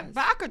 Yeah,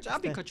 but I'll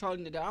be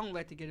controlling it. I don't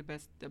let it get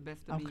the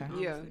best of Okay.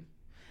 me. Yeah. honestly.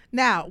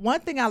 Now,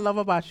 one thing I love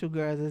about you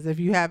girls is if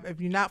you're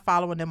not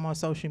following them on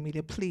social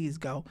media, please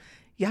go.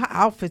 Y'all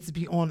outfits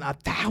be on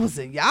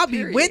 1,000. Y'all be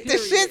Period, with the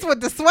period. shits with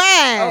the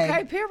swag.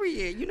 Okay,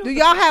 period. You know. Do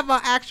y'all have an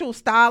actual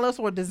stylist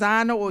or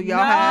designer, or y'all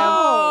have?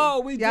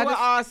 No, we do Y'all it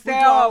just-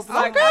 ourselves. we do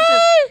Like,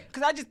 ourselves.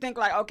 Cause I just think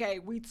like, okay,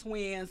 we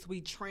twins, we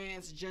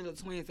transgender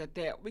twins at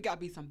that. We gotta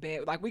be some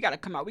bad. Like, we gotta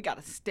come out. We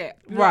gotta step.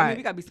 You know what I mean? Right.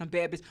 We gotta be some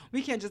bad bitch.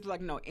 We can't just be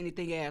like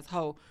anything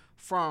asshole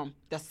from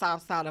the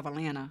south side of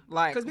Atlanta.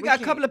 Like, Because we got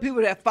a couple of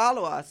people that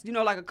follow us, you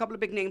know, like a couple of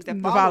big names that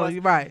follow Follow us.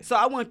 you, right. So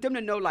I want them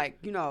to know, like,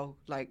 you know,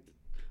 like,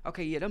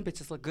 okay, yeah, them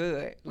bitches look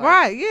good. Like,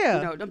 Right, yeah.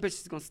 You know, them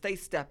bitches gonna stay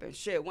stepping.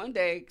 Shit, one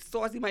day,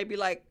 Saucy might be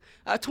like,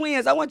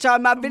 twins, I want y'all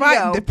in my video.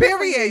 Right, the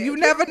period. You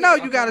never know.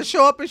 You got to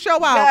show up and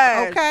show out.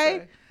 Yes.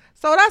 Okay.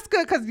 So that's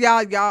good because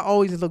y'all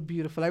always look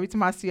beautiful. Every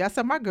time I see you, I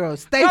said, my girl,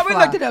 stay Girl, fly.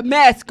 we looked at a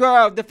mess,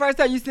 girl. The first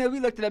time you said we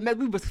looked at a mess,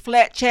 we was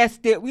flat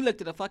chested. We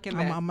looked at a fucking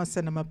mess. I'm gonna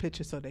send them a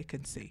picture so they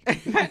can see.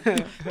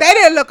 They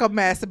didn't look a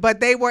mess, but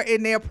they were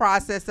in their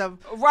process of,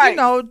 Right. you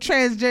know,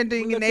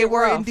 transgendering, and looked they at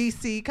were in rough.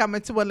 DC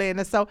coming to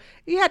Atlanta. So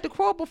you had to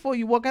crawl before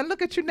you walk. And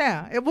look at you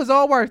now. It was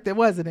all worth it,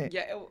 wasn't it?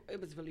 Yeah,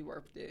 it was really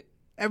worth it.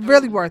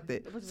 Really worth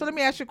it. was So let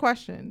me ask you a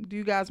question. Do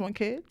you guys want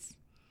kids?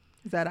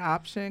 Is that an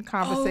option?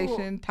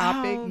 Conversation?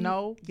 Topic?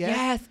 No?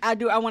 Yes, I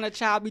do. I want a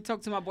child. We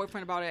talk to my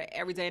boyfriend about it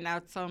every day, and I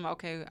tell him,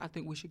 okay, I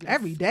think we should get a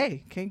Every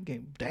day. Can't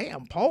get,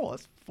 damn,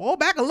 pause. Fall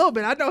back a little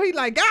bit. I know he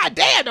like, God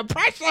damn, the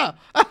pressure.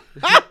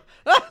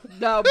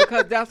 No,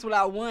 because that's what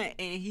I want.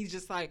 And he's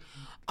just like,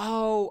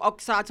 oh,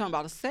 so I told him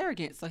about a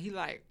surrogate. So he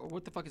like,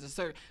 what the fuck is a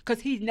surrogate? Because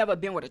he's never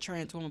been with a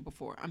trans woman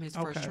before. I'm his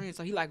first Okay. trans.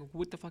 So he like,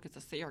 what the fuck is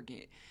a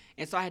surrogate?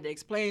 And so I had to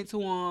explain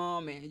to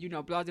him and, you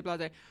know, blah, blah,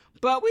 blah.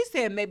 But we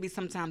said maybe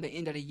sometime the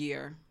end of the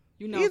year.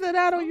 You know, Either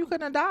that or you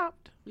can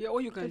adopt. Yeah,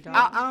 or you can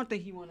adopt. I don't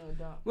think he want to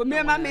adopt. Well, He me don't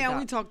and my wanna man, we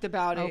adopt. talked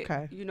about it.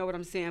 Okay. You know what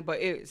I'm saying? But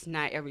it's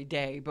not every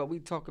day. But we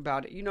talk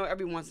about it. You know,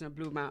 every once in a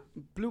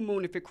blue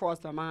moon, if it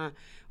crossed our mind,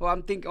 or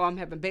I'm thinking, I'm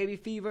having baby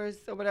fevers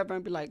or whatever,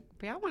 and be like,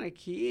 "Babe, I want a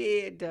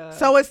kid."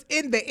 So it's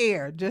in the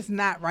air, just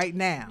not right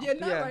now. Yeah,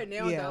 not Yeah. right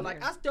now, Yeah. though.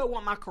 Like, I still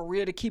want my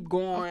career to keep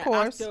going. Of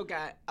course. I still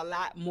got a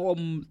lot more,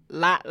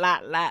 lot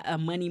of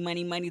money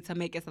to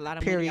make. It's a lot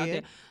of money out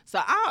Period. there. So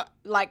I,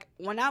 like,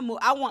 when I move,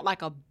 I want,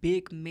 like, a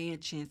big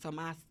mansion so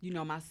my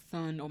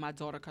son or my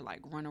daughter could, like,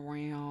 run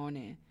around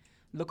and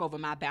look over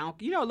my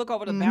balcony, look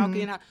over the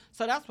balcony. And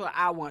so that's what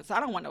I want. So I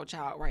don't want no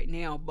child right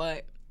now,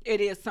 but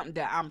it is something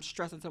that I'm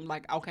stressing to them,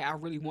 like, okay, I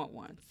really want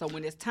one. So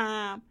when it's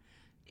time,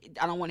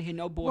 I don't want to hear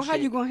no Well, bullshit. how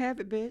you gonna have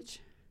it, bitch?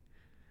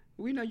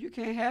 We know you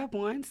can't have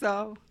one,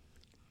 so.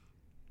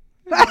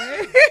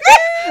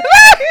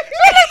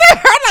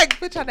 I'm like,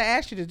 bitch, I had to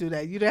ask you to do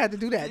that. You didn't have to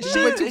do that.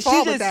 You went too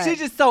far with that. She's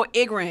just so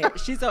ignorant.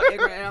 She's so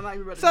ignorant. And I'm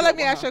like, So let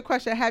me ask you a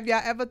question. Have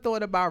y'all ever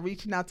thought about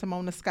reaching out to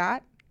Mona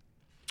Scott?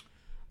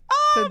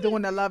 To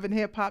doing the Love and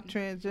Hip Hop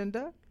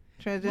transgender?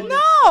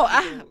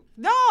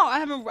 No,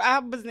 I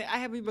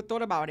haven't even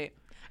thought about it.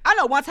 I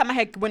know one time I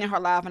had went in her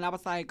live and I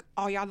was like,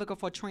 "Oh, y'all looking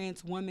for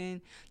trans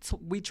women?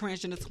 We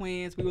transgender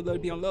twins. We would love to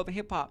be on Love and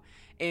Hip Hop."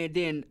 And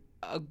then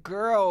a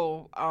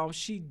girl,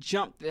 she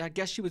jumped. I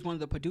guess she was one of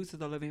the producers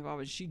of Love and Hip Hop.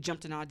 And she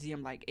jumped in our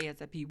DM like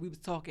ASAP. We was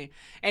talking,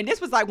 and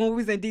this was like when we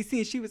was in DC.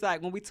 And she was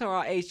like, when we told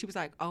our age, she was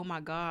like, "Oh my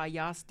God,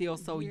 y'all still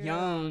so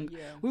young." yeah.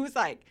 We was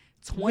like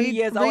 20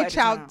 years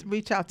old.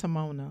 Reach out to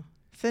Mona.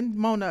 Send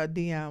Mona a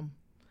DM.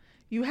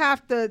 You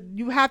have to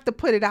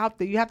put it out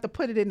there. You have to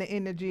put it in the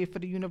energy for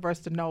the universe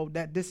to know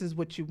that this is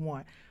what you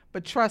want.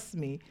 But trust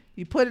me,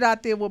 you put it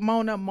out there with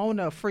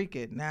Mona freak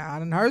it. Now I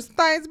done heard some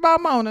things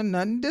about Mona,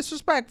 nothing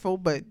disrespectful,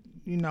 but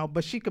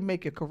but she could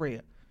make your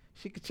career.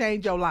 She could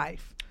change your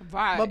life.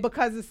 Right. But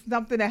because it's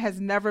something that has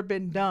never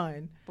been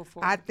done,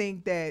 Before. I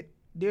think that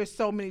there's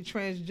so many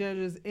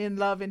transgenders in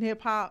love and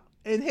hip hop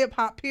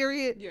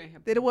period, Yeah, in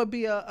hip-hop. that it would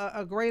be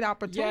a great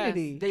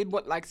opportunity. Yes, they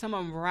would like some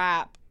of them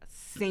rap,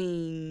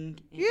 sing.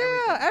 And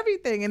Yeah,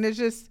 everything. And it's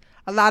just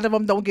a lot of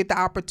them don't get the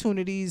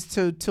opportunities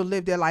to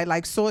live their life.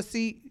 Like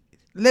Saucy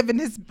living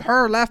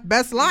her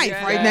best life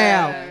right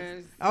now.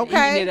 Yes.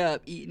 Okay.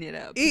 Eating it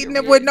up. Eating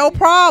it with no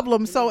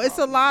problem. So it's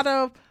a lot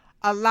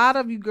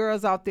of you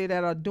girls out there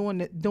that are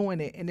doing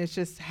it, and it's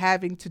just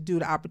having to do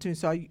the opportunity.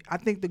 So I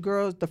think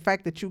the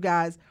fact that you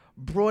guys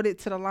brought it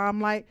to the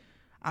limelight,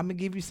 I'm gonna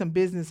give you some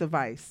business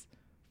advice.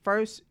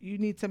 First, you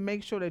need to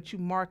make sure that you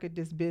market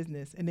this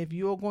business. And if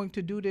you're going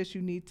to do this,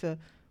 you need to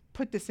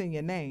put this in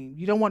your name.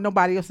 You don't want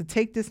nobody else to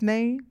take this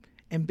name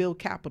and build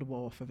capital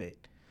off of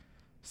it.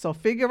 So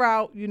figure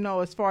out,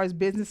 as far as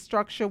business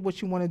structure,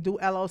 what you want to do.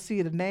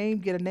 LLC, the name,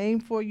 get a name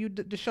for you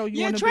to show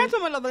you. Yeah, Trans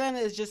Women of Atlanta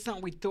is just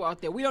something we throw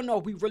out there. We don't know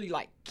if we really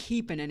like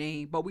keeping a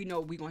name, but we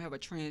know we're gonna have a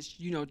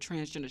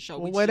transgender show.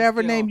 Well,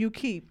 whatever name you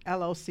keep,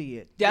 LLC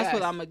it. That's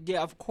what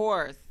yeah, of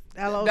course.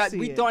 LLC.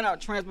 We throwing out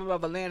Trans Women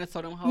of Atlanta,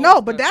 so them hoes.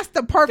 No, but that's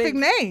the perfect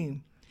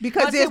name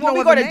because but there's when no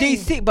we go other to name.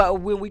 DC,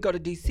 but when we go to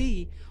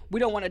DC. We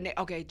don't want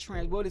to. Okay,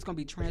 it's gonna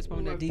be Trans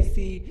Women of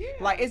DC. Yeah.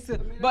 Like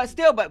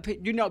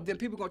then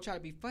people gonna try to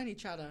be funny,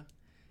 try to.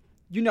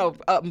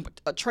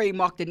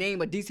 Trademark the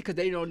name of DC because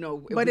they don't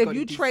know. But if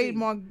you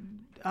trademark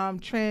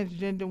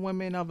Transgender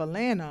Women of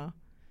Atlanta,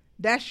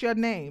 that's your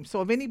name.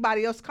 So if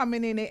anybody else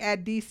coming in and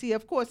add DC,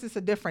 of course it's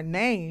a different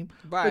name.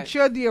 Right. But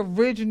you're the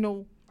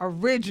original.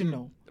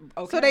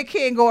 Okay. So they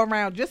can't go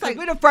around just like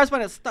we're the first one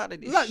that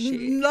started this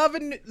shit.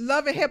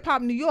 Loving Hip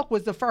Hop New York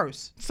was the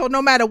first. So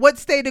no matter what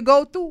state to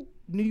go through,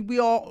 we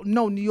all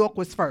know New York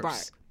was first.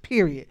 Right.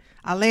 Period.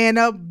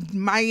 Atlanta,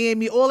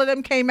 Miami, all of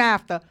them came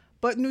after.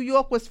 But New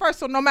York was first,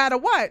 so no matter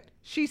what,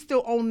 she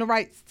still owned the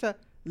rights to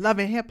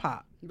Loving Hip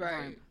Hop.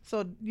 Right.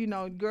 So,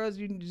 girls,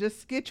 you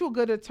just get you a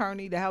good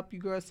attorney to help you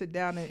girls sit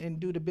down and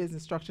do the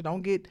business structure.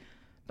 Don't get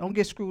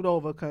screwed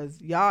over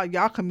because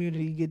y'all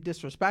community get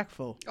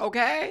disrespectful.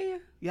 Okay.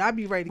 Y'all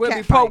be ready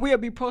to We'll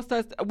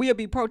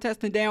be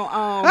protesting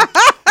down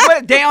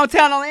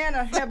downtown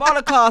Atlanta. Have all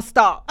the cars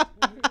stop.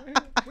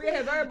 We'll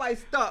have everybody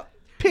stop.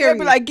 Period.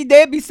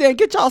 They'll be saying,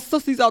 get y'all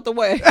sissies out the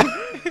way.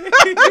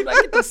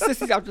 Get the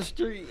sissies out the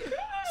street.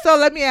 So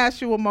let me ask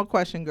you one more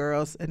question,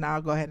 girls, and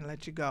I'll go ahead and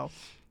let you go.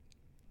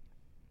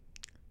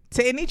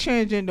 To any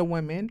transgender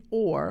women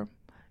or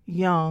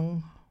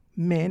young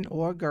men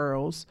or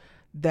girls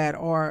that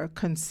are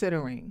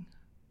considering,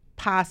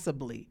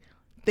 possibly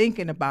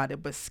thinking about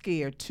it, but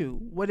scared too,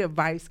 what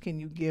advice can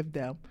you give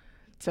them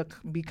to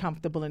be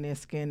comfortable in their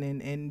skin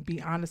and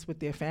be honest with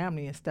their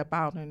family and step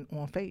out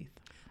on faith?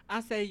 I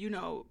say,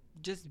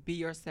 just be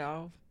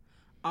yourself.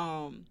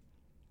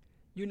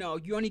 You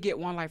only get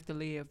one life to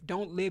live.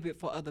 Don't live it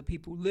for other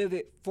people. Live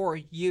it for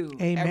you.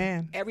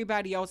 Amen.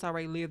 Everybody else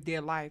already lived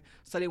their life,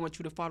 so they want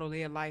you to follow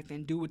their life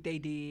and do what they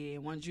did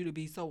and want you to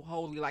be so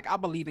holy. Like, I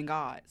believe in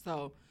God,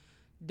 so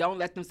don't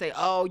let them say,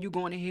 oh, you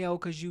going to hell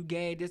because you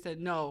gay. This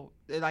and no.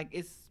 Like,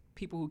 it's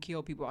people who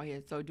kill people out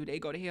here. So do they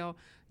go to hell?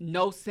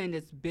 No sin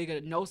is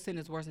bigger. No sin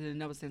is worse than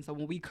another sin. So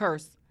when we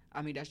curse,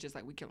 that's just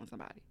like we killing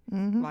somebody.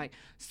 Mm-hmm. Like,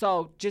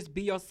 so just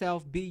be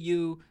yourself, be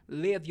you,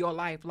 live your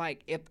life.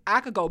 Like, if I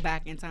could go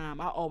back in time,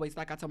 I always,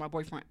 like I told my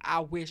boyfriend,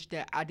 I wish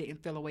that I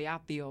didn't feel the way I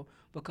feel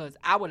because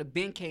I would have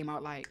been came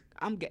out like,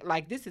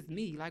 this is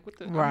me. Like,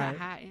 I'm not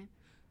hiding.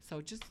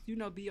 So just, be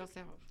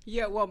yourself.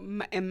 Yeah, well,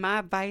 and my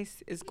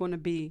advice is going to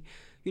be,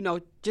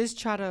 just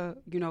try to,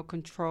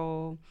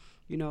 control,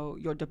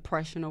 your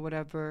depression or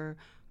whatever.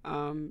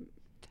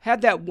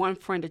 Have that one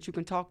friend that you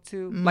can talk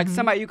to, like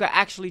somebody you can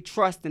actually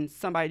trust and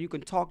somebody you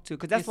can talk to,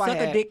 because that's why suck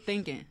a dick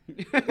thinking.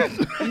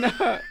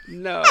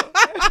 No.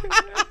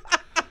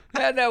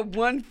 Have that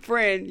one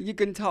friend you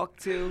can talk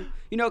to,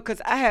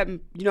 because I had,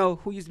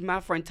 who used to be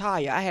my friend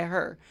Taya. I had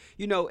her,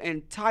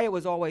 and Taya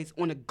was always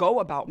on the go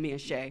about me and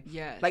Shay.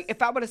 Yes. Like,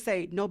 if I were to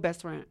say, no,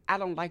 best friend, I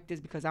don't like this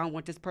because I don't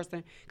want this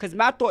person, because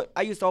my thought,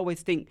 I used to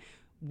always think,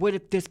 what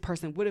do this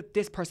person think?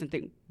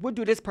 What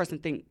do this person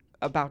think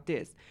about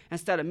this?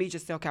 Instead of me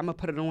just say, okay, I'm gonna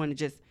put it on and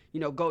just,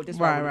 go this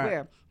way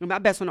everywhere. And my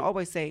best friend will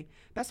always say,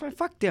 best friend,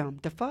 fuck them.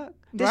 The fuck?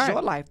 This is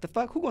your life. The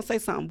fuck? Who gonna say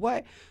something?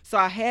 What? So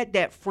I had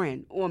that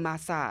friend on my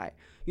side,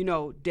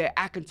 that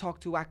I can talk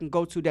to, I can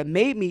go to, that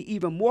made me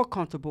even more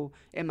comfortable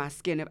in my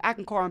skin. If I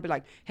can call her and be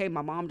like, hey,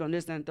 my mom done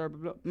this and third,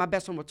 blah, blah, my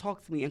best friend will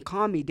talk to me and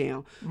calm me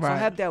down. So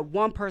have that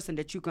one person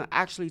that you can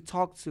actually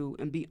talk to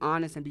and be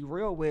honest and be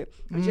real with,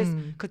 and just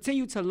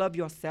continue to love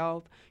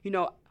yourself.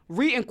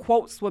 Reading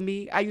quotes with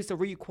me, I used to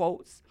read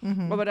quotes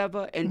or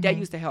whatever, and that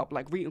used to help.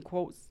 Like, reading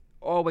quotes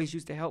always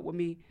used to help with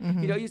me.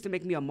 It used to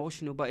make me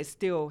emotional, but it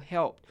still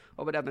helped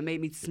or whatever. It made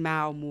me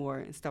smile more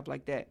and stuff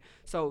like that.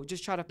 So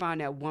just try to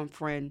find that one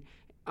friend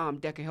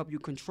that can help you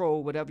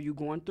control whatever you're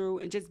going through,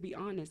 and just be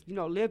honest.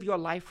 Live your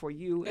life for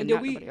you and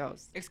not nobody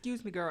else.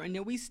 Excuse me, girl. And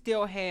then we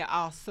still had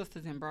our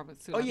sisters and brothers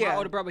too. Oh, like yeah. My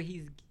older brother,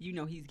 he's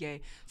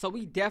gay, so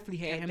we definitely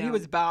had him. He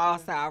was by our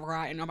side,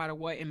 riding no matter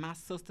what. And my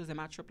sisters and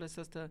my triplet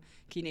sister,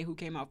 Kine, who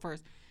came out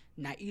first.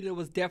 Naila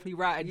was definitely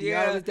riding.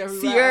 Yeah, was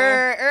definitely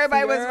Sierra,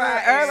 everybody was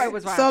riding. Everybody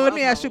was riding. So let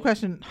me ask you a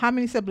question. How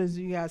many siblings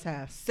do you guys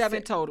have?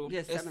 7 total.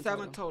 Yes, it's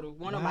 7 total.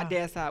 One on my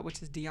dad's side,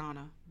 which is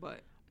Deanna,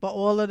 But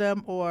all of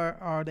them, or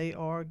are they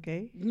all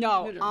gay?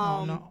 No.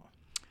 No.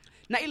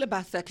 Naila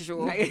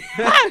bisexual.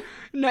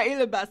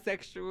 Naila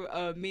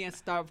bisexual. Me and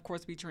Star, of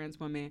course, we trans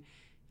women.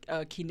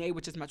 Kine,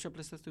 which is my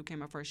triplet sister who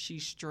came out first,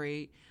 she's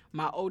straight.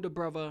 My older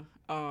brother,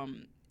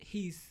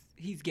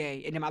 he's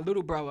gay, and then my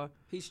little brother,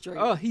 he's straight.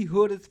 Oh, he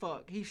hood as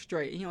fuck. He's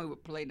straight. He don't even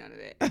play none of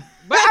that. But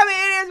I mean,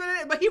 it is what it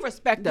is. But he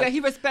respect us. Yeah,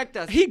 he respect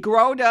us. He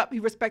growed up. He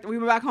respect. We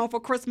were back home for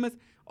Christmas.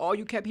 All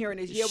you kept hearing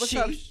is, yeah, what's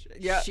up?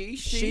 Yeah, she.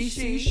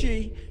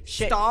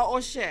 Star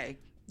or Shay.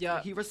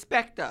 Yeah. He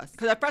respect us.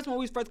 Because at first when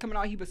we was first coming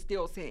out, he was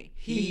still saying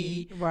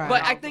he. Right.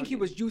 But I think he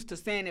was used to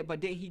saying it,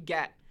 but then he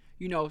got,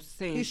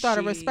 saying He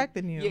started she.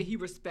 respecting you. Yeah, he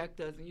respect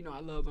us, and I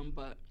love him,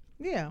 but.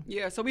 Yeah.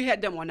 Yeah, so we had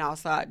them on our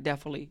side,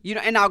 definitely.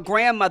 And our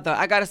grandmother,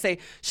 I gotta say,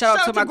 shout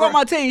out to my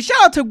Grandma Teen.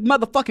 Shout out to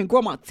motherfucking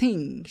Grandma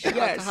Teen.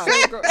 Yes.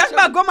 That's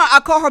my grandma. I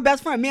call her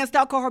best friend. Me and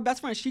Stout call her best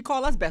friend. She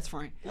call us best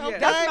friend. Okay.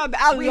 That's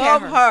I We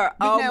love had her.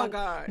 But Oh now, my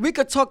God. We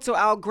could talk to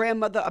our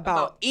grandmother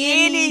about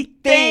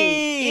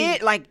anything.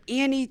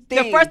 anything.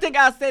 The first thing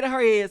I say to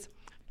her is,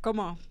 come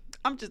on.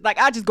 I'm just like,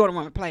 I just go to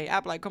room and play. I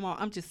be like, come on,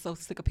 I'm just so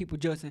sick of people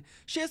judging.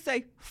 She'll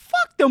say,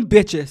 fuck them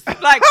bitches.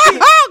 Like,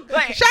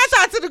 Shouts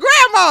out to the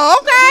grandma,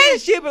 okay?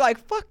 she'll be like,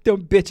 fuck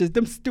them bitches,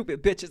 them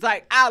stupid bitches.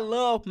 Like, I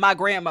love my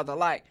grandmother.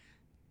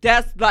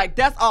 That's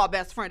all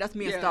best friend. That's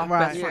me and Yeah. Star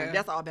Right. best friend. Yeah.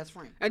 That's all best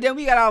friend. And then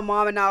we got our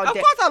mom and our Of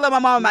dad. course I love my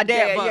mom and my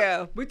dad, Yeah, but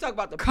yeah. we talk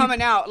about the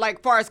Coming out,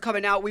 like far as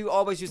coming out, we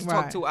always used to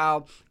talk Right. to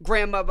our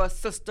grandmother,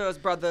 sisters,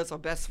 brothers, or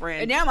best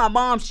friends. And now my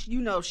mom, she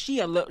in love. She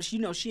in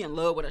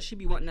love with us. She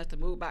be wanting us to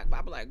move back. But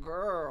I be like,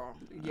 girl,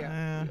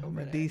 yeah,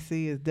 But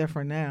DC is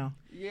different now.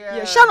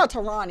 yeah. Shout out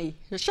to Ronnie.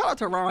 Shout out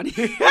to Ronnie.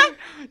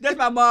 That's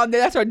my mom.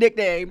 That's her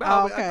nickname.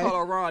 I Okay. call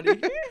her Ronnie.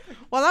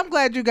 Well, I'm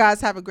glad you guys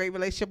have a great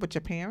relationship with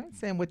your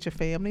parents and with your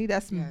family.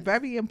 That's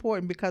very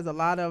important because a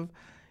lot of,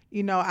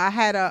 I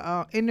had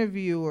a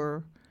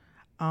interviewer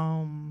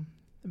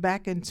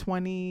back in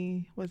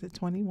 21?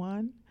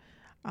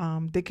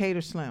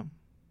 Decatur Slim.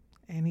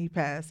 And he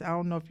passed. I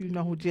don't know if you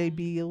know who Jay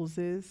Beals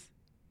is.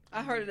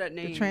 I heard of that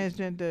name. The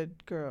transgender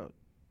girl.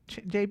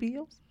 Jay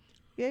Beals?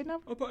 Yeah,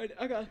 no?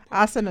 I got.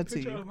 I'll send it to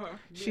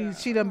you.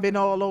 She done been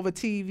all over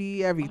TV,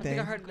 I everything. think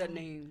I heard of that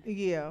name.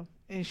 Yeah,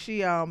 and she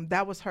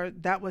that was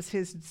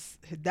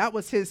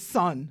his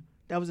son.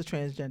 That was a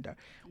transgender.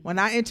 When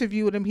I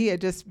interviewed him, he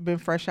had just been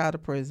fresh out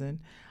of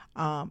prison,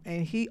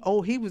 and he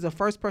was the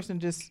first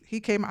person. He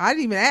came. I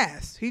didn't even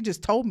ask. He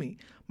just told me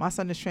my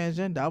son is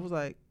transgender. I was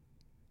like,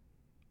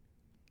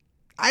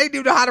 I didn't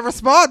even know how to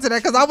respond to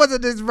that because I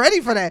wasn't just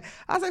ready for that.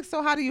 I was like,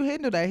 so how do you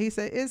handle that? He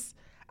said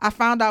I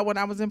found out when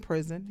I was in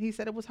prison. He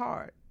said it was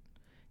hard.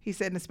 He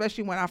said, and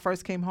especially when I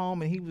first came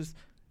home and he was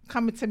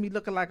coming to me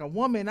looking like a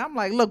woman. I'm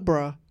like, look,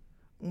 bruh,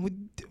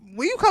 when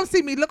you come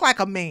see me look like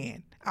a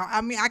man,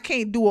 I mean, I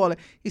can't do all that.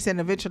 He said,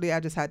 eventually I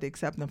just had to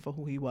accept him for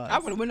who he was. I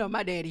would have went on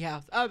my daddy's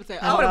house. I would say,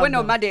 I would have went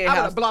on my dad's I would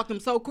house. have blocked him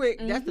so quick.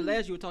 That's the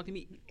last you would talk to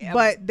me. Ever.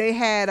 But they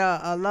had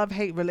a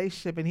love-hate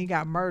relationship and he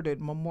got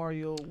murdered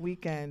Memorial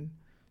Weekend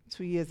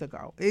 2 years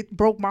ago. It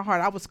broke my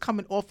heart. I was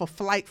coming off a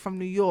flight from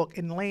New York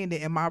and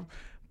landed, and my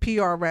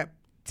PR rep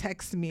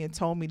texted me and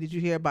told me, did you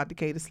hear about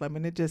Decatur Slim?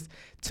 And it just,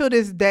 to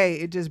this day,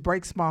 it just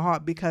breaks my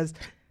heart because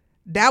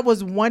that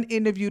was one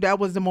interview that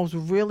was the most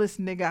realest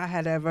nigga I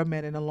had ever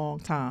met in a long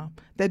time.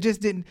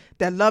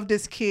 That loved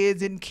his kids,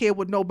 didn't care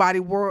what nobody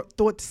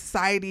thought,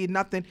 society,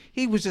 nothing.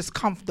 He was just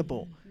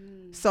comfortable.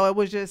 So it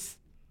was just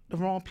the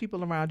wrong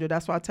people around you.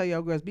 That's why I tell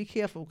y'all girls, be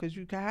careful because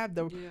you can have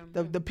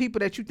the people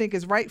that you think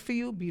is right for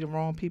you be the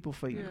wrong people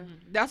for you.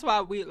 That's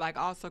why we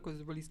our circles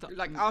is really stuck.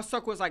 Like our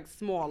circle is like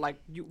small. Like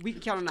we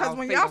can count on our Because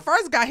when fingers. y'all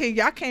first got here,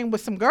 y'all came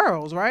with some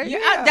girls, right?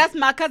 Yeah, that's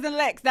my cousin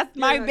Lex. That's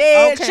my Yeah.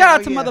 bitch. Okay, Shout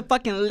out to yeah.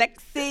 motherfucking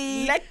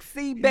Lexi. Lexi,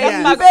 Yes. baby.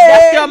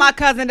 That's still my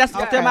cousin. That's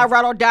Okay. still my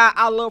ride or die.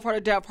 I love her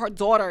to death. Her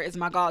daughter is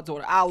my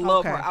goddaughter. I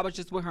love her. Okay. I was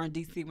just with her in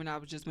DC when I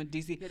was just in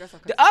DC. Yeah, that's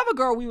okay. The other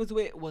girl we was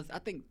with was I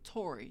think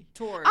Tori.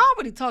 Tori. I don't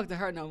really talk to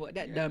her no more.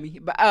 That dummy,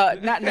 but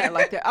not that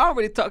like that. I don't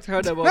really talk to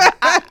her no more.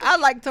 I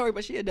like Tori,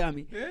 but she a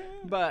dummy.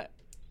 But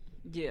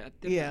yeah,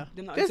 Yeah.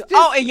 Just,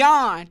 Just- and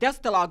Yon, that's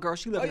still our girl.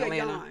 She lives in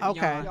yeah, Atlanta. Yon.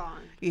 Okay. Yon.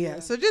 Yeah.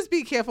 So just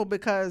be careful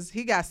because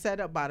he got set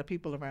up by the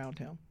people around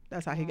him.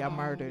 That's how he got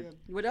murdered.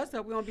 With us,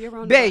 we don't be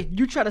around. Babe,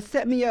 you try to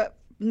set me up,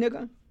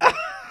 nigga.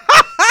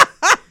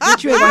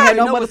 Bitch, you ain't gonna have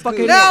no know what's motherfucking.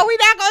 good. No, we're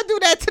not gonna do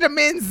that to the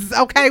men's.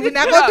 Okay, we're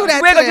not gonna do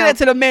that. We ain't to gonna do that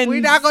to the men.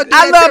 We're not gonna do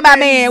I that love to my the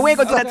man. men's. We ain't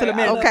gonna do that to the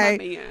men. I love Okay.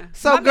 my man.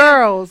 So My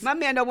girls, My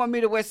man don't want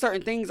me to wear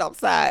certain things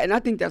outside, and I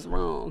think that's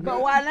wrong. But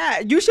why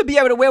not? You should be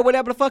able to wear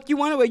whatever the fuck you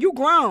want to wear. You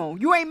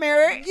grown. You ain't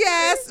married.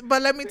 yes,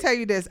 but let me tell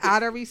you this: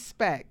 out of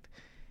respect,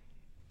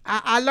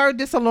 I learned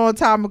this a long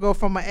time ago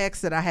from an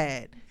ex that I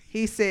had.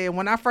 He said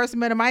when I first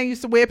met him, I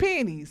used to wear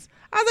panties.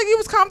 I was like, you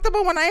was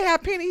comfortable when I ain't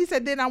had panties. He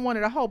said, then I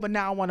wanted a hoe, but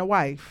now I want a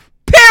wife.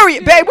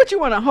 Period, babe. What you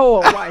want a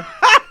whole wife?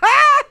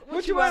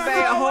 What you want, babe?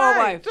 A whole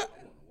wife.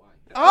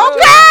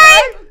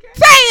 Okay.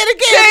 Say it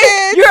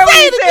again. You heard what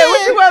Say he it said.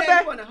 What you again. want, Babe,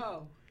 babe? want a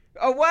hoe.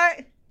 A what?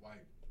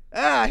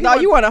 He No,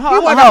 you want a hoe. He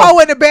I'm want a a hoe. hoe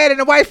in the bed and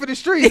a wife for the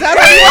streets. I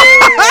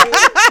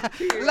know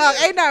you-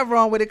 Look, ain't nothing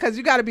wrong with it because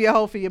you got to be a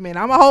hoe for your man.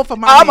 I'm a hoe for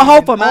my I'm a man.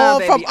 hoe for mine, All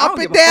baby. from I don't up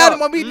give and a down. fuck.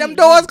 When we them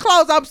doors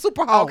closed, I'm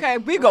super hoe. Okay,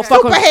 we go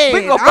fuck on. Superhead.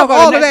 We go I'm fuck on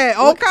all the of next.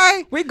 that.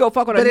 Okay. We go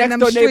fuck on But the in next them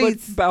door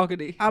neighbor's streets,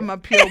 balcony. I'm a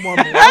pure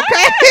woman.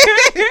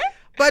 Okay.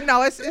 But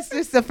no, it's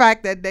just the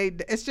fact that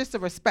it's just a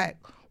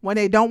respect. When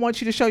they don't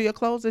want you to show your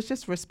clothes, it's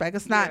just respect.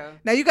 It's not. Yeah.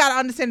 Now you got to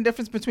understand the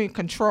difference between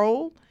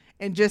control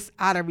and just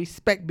out of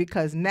respect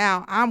because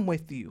now I'm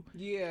with you.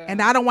 Yeah.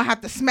 And I don't want to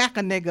have to smack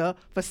a nigga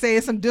for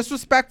saying some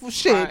disrespectful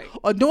shit Right.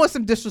 or doing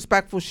some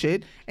disrespectful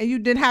shit, and you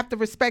didn't have to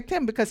respect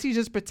him because he's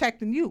just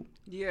protecting you.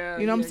 Yeah.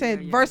 You know what I'm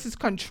saying? Versus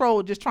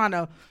control, just trying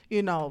to,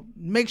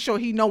 make sure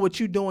he know what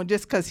you're doing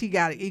just because he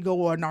got an ego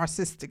or a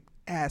narcissistic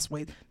ass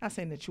way. Not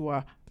saying that you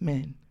are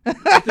men.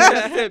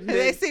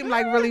 They seem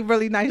like really,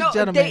 really nice No,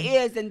 gentlemen. they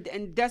is,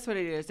 and that's what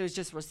it is. There's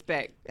just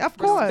respect. Of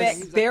course.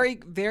 Respect. Very,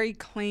 very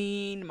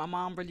clean. My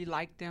mom really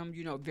liked them.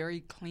 Very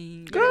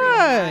clean. Good.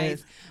 Very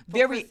nice.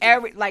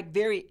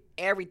 Very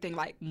everything.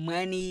 Like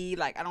money.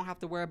 Like I don't have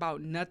to worry about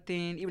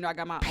nothing. Even though I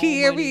got my own money.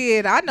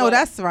 Period. I know But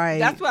that's right.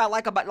 That's what I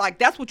like about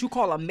that's what you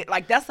call a man.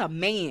 Like that's a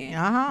man.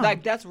 Uh-huh.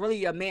 Like that's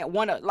really a man.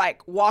 Want to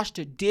wash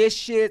the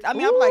dishes. I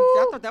mean, I'm like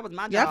I thought that was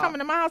my job. Y'all coming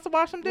to my house to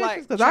wash some dishes?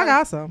 Like, Because I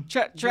got some.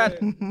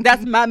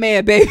 That's my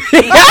man, baby.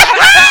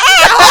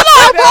 Hold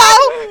on,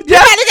 bro. You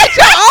had to get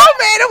your own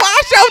man to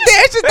wash your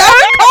dishes. Don't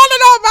be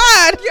calling on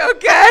mine. You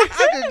okay?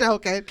 I'm just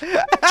joking.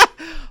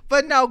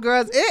 But no,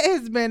 girls, it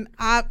has been,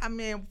 I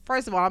mean,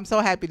 first of all, I'm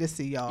so happy to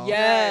see y'all.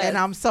 Yes. And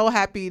I'm so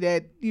happy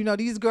that,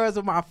 these girls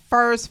were my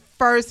first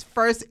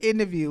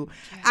interview.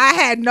 I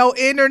had no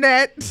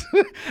internet.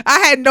 I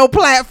had no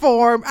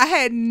platform. I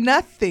had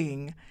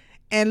nothing.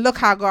 And look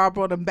how God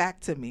brought them back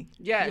to me.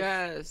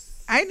 Yes.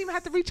 I didn't even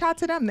have to reach out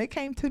to them. They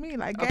came to me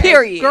like,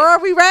 period. Girl,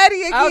 we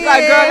ready again. I was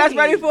like, girl, that's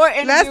ready for an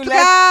interview.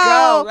 Let's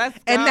go.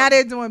 And go. now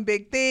they're doing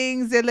big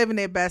things. They're living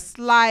their best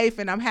life.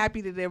 And I'm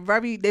happy that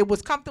they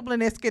was comfortable in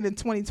their skin in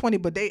 2020,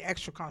 but they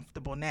extra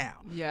comfortable now.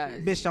 Yes.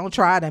 Bitch, don't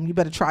try them. You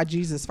better try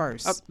Jesus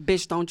first.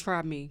 Bitch, don't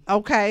try me.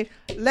 Okay.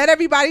 Let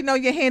everybody know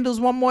your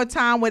handles one more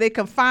time where they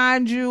can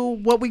find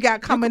you, what we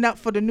got coming up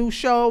for the new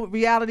show,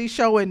 reality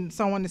show, and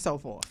so on and so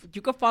forth.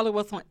 You can follow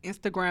us on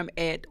Instagram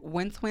at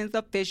When Twins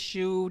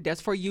Official.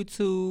 That's for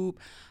YouTube.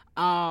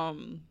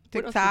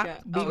 TikTok,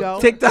 Bigo.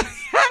 TikTok.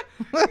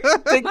 My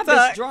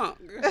bitch drunk.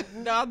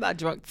 No, I'm not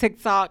drunk.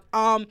 TikTok.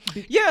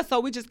 Yeah, so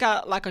we just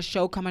got like a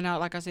show coming out.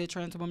 Like I said,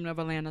 Trans Women of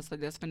Atlanta. So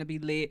that's gonna be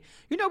lit.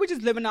 We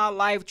just living our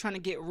life trying to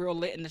get real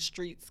lit in the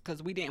streets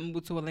because we didn't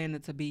move to Atlanta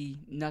to be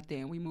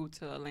nothing. We moved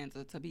to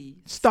Atlanta to be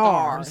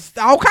Stars.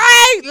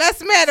 Okay,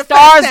 let's manifest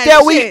Stars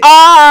that we shit.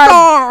 are.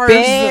 Stars.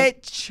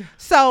 Bitch.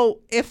 So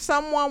if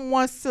someone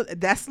wants to,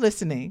 that's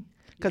listening,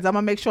 because I'm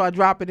going to make sure I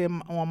drop it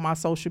on my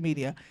social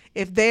media.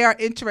 If they are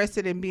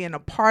interested in being a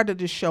part of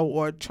the show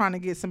or trying to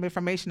get some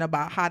information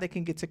about how they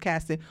can get to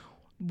casting,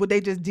 would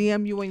they just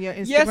DM you in your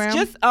Instagram?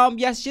 Just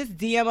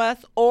DM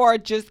us or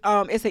just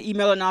it's an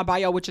email in our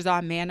bio, which is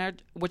our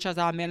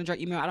manager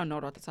email. I don't know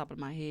it off the top of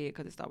my head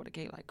because it started with a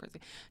K like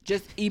crazy.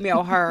 Just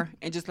email her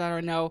and just let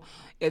her know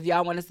if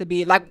y'all want us to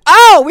be like.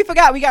 Oh, we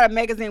forgot we got a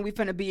magazine we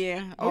finna be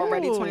in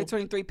already. Ooh.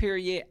 2023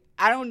 period.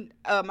 I don't.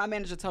 My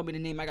manager told me the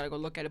name. I gotta go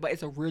look at it, but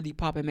it's a really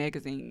popping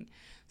magazine.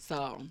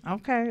 So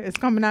okay, it's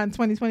coming out in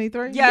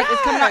 2023. yeah,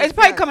 it's coming out. It's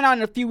probably coming out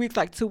in a few weeks,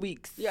 like 2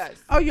 weeks. Yes.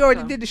 Oh, you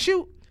already did the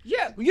shoot.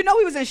 Yeah. We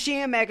was in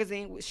Shein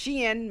magazine. We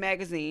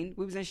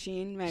was in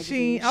Shein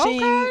magazine. Shein.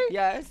 Okay.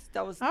 Yes.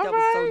 That was All so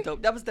right.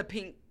 dope. That was the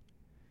pink.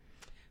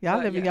 Y'all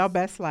But living yes. y'all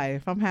best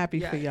life. I'm happy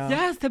for y'all.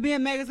 Yes, to be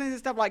in magazines and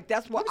stuff like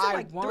that's what We was in, I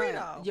like, want. 3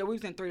 though. Yeah, we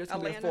was in 3. This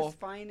gonna be the Atlanta's 4th.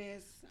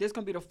 finest. This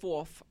gonna be the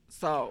 4th.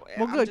 So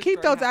Well, I'm good. just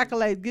Keep very those happy.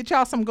 accolades. Get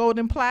y'all some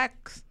golden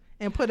plaques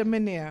and put them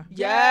in there.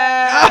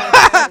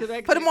 Yeah.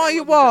 Put them on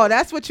your wall.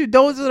 That's what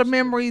those are the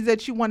memories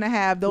that you want to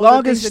have. Those are the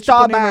Longest things that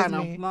star you put in your buying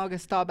resume. them.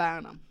 Longest star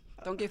buying them.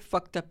 Don't get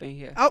fucked up in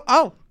here.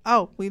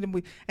 Oh, we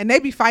and they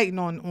be fighting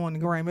on the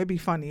gram. It'd be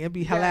funny. It'd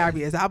be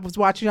hilarious. I was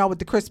watching y'all with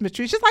the Christmas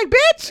tree. She's like,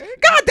 bitch,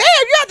 god damn,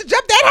 you have to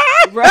jump that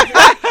high. Right.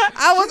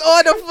 I was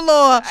on the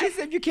floor. She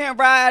said, if you can't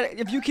ride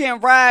the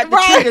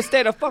tree, to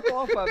stay the fuck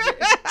off of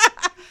it.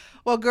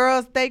 Well,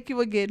 girls, thank you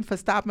again for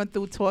stopping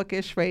through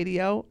Talkish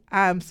Radio.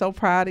 I'm so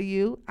proud of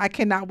you. I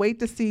cannot wait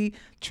to see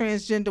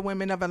transgender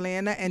women of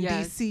Atlanta and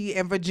Yes. DC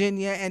and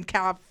Virginia and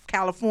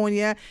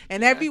California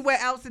and everywhere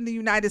else in the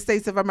United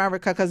States of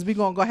America, because we're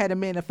going to go ahead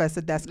and manifest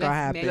that that's going to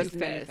happen.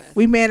 Manifest.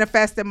 We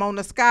manifested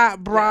Mona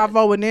Scott,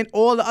 Bravo, and then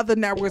all the other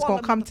networks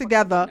going to come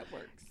together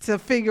to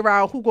figure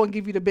out who's going to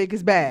give you the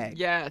biggest bag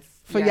Yes.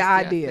 for Yes, your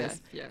yes,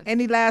 ideas. yes.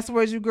 Any last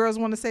words you girls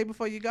want to say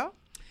before you go?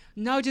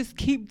 No, just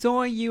keep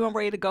doing you. I'm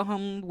ready to go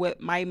home with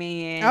my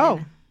man. Oh.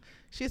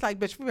 She's like,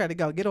 bitch, we ready to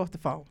go. Get off the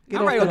phone. Get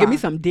I'm off ready the to give me line.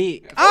 some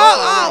dick.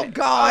 Oh,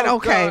 God. Oh,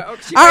 Okay.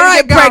 God. She All ready to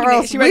right, get pregnant.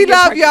 girls. She ready We to get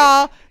love pregnant.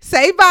 y'all.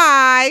 Say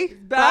bye.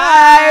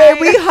 Bye.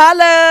 We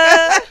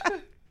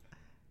holla.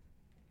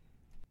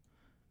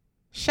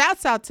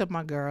 Shouts out to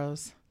my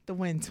girls, the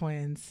Win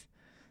Twins.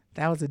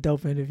 That was a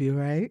dope interview,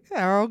 right?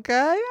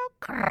 Okay.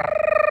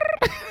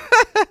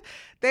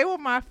 They were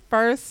my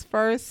first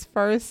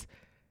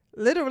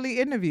literally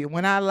interview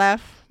when I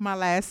left my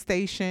last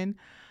station,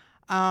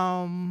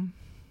 Holly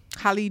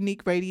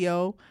Unique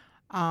Radio.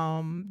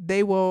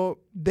 They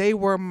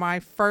were my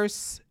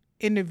first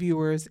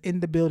interviewers in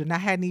the building. I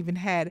hadn't even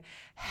had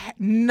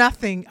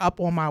nothing up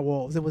on my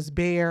walls. It was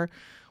bare.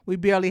 We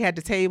barely had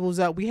the tables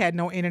up. We had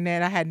no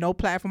internet. I had no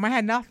platform. I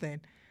had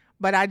nothing.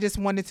 but I just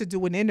wanted to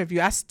do an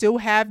interview. I still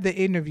have the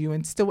interview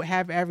and still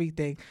have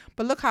everything.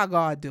 But look how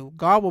God do.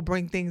 God will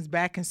bring things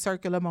back in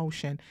circular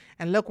motion.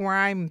 And look where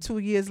I am 2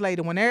 years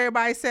later. When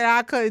everybody said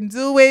I couldn't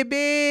do it,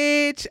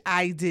 bitch,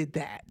 I did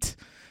that.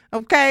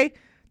 Okay?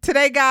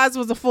 Today, guys,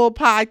 was a full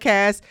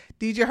podcast.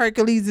 DJ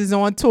Hercules is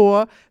on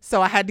tour,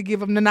 so I had to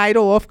give him the night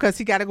off because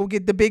he got to go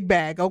get the big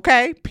bag,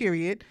 okay?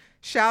 Period.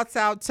 Shouts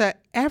out to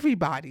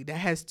everybody that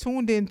has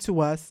tuned in to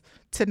us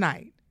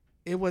tonight.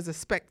 It was a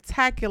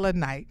spectacular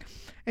night.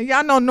 And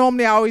y'all know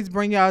normally I always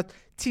bring y'all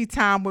Tea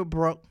Time with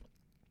Brooke.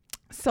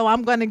 So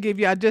I'm going to give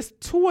y'all just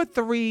 2 or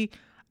 3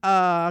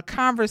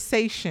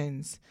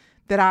 conversations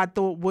that I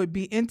thought would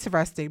be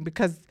interesting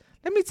because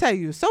let me tell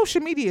you,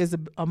 social media is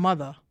a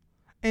mother.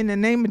 In the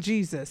name of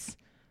Jesus,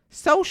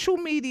 social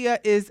media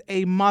is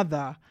a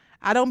mother.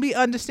 I don't be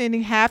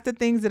understanding half the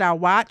things that I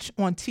watch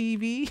on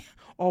TV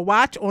or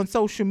watch on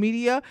social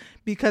media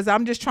because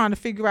I'm just trying to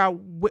figure out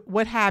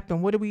what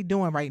happened. What are we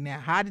doing right now?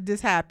 How did this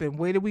happen?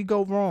 Where did we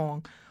go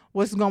wrong?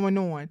 What's going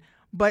on?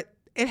 But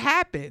it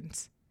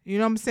happens. You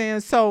know what I'm saying?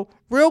 So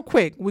real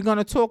quick, we're going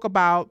to talk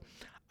about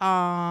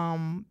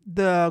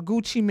the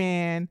Gucci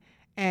Mane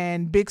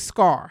and Big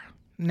Scar.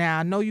 Now,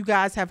 I know you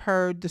guys have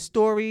heard the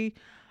story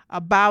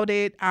about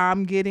it.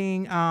 I'm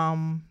getting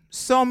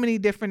so many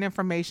different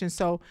information.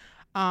 So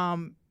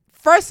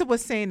first it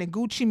was saying that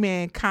Gucci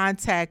Mane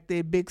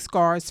contacted Big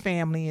Scar's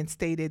family and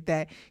stated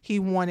that he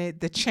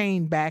wanted the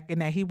chain back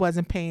and that he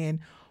wasn't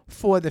paying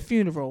for the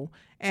funeral.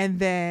 And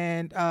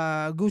then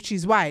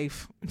Gucci's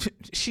wife,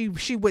 she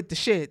with the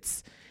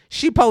shits.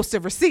 She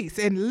posted receipts,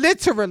 and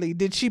literally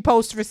did she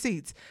post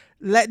receipts,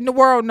 letting the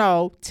world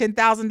know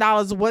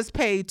 $10,000 was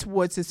paid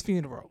towards his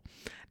funeral.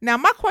 Now,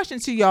 my question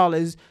to y'all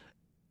is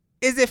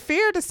it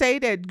fair to say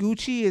that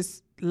Gucci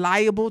is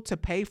liable to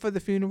pay for the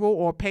funeral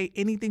or pay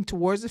anything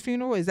towards the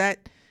funeral? Is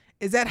that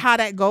how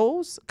that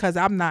goes? Because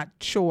I'm not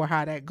sure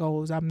how that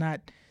goes. I'm not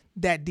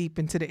that deep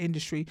into the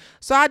industry.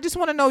 So I just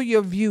want to know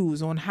your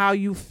views on how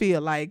you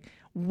feel. Like,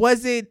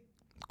 was it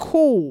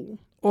cool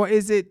or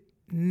is it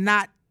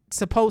not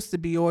supposed to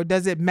be, or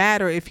does it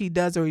matter if he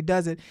does or he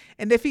doesn't?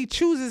 And if he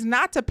chooses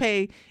not to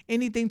pay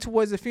anything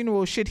towards the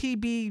funeral, should he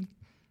be,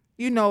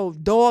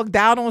 dogged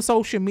out on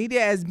social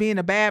media as being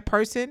a bad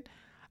person?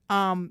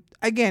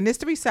 Again, there's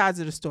 3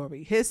 sides of the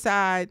story. His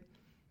side,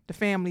 the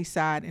family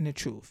side, and the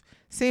truth.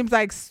 Seems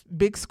like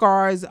Big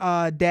Scar's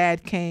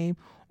dad came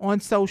on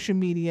social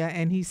media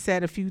and he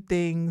said a few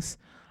things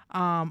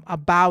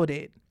about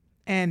it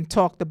and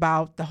talked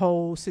about the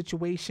whole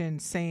situation,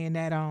 saying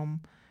that,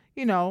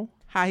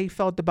 how he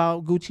felt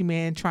about Gucci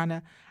Mane trying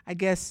to, I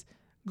guess,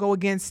 go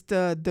against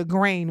the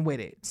grain with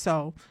it.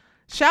 So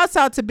shouts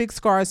out to Big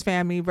Scar's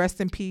family.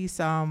 Rest in peace.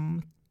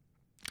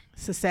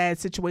 It's a sad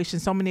situation.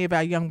 So many of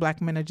our young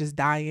black men are just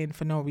dying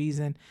for no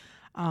reason.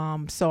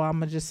 So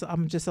I'm just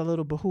a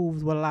little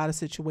behooved with a lot of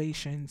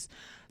situations.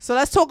 So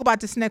let's talk about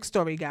this next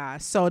story,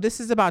 guys. So this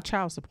is about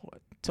child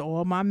support. To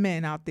all my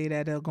men out there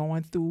that are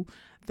going through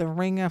the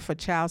ringer for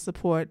child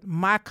support,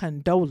 my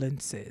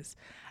condolences.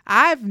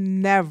 I've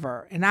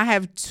never, and I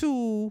have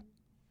two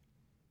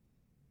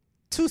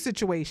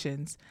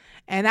situations,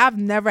 and I've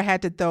never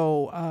had to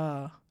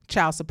throw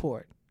child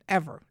support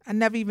ever. I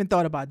never even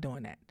thought about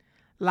doing that.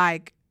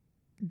 Like,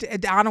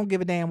 I don't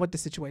give a damn what the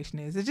situation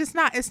is. It's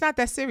not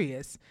that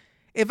serious.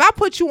 If I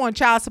put you on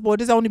child support,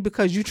 it's only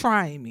because you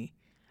trying me.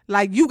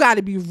 Like, you got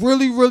to be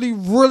really, really,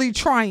 really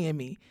trying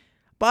me.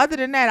 But other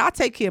than that, I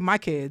take care of my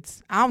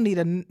kids. I don't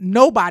need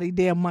nobody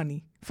damn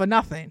money for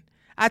nothing.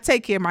 I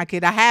take care of my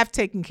kid. I have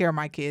taken care of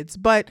my kids,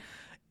 but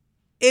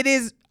it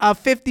is a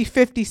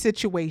 50-50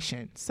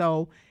 situation.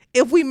 So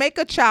if we make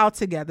a child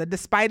together,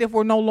 despite if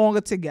we're no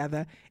longer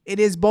together, it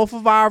is both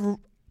of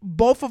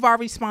our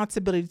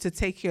responsibility to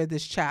take care of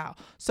this child.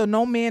 So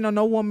no man or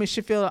no woman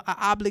should feel an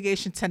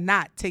obligation to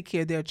not take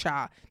care of their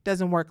child.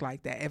 Doesn't work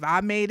like that. If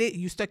I made it,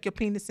 you stuck your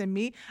penis in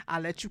me, I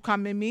let you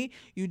come in me,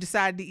 you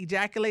decided to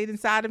ejaculate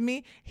inside of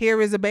me,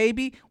 here is a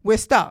baby, we're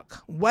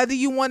stuck. Whether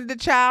you wanted the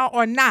child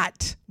or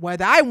not,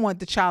 whether I want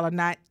the child or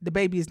not, the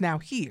baby is now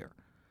here.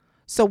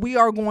 So we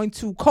are going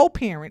to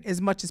co-parent as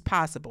much as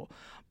possible.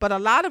 But a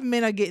lot of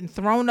men are getting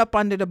thrown up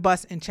under the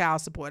bus in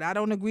child support. I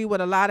don't agree with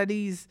a lot of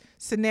these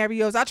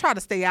scenarios. I try to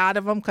stay out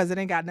of them because it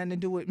ain't got nothing to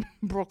do with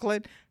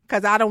Brooklyn,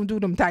 because I don't do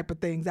them type of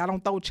things. I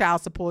don't throw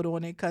child support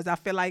on it because I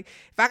feel like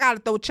if I got to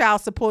throw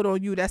child support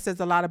on you, that says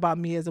a lot about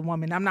me as a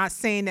woman. I'm not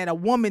saying that a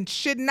woman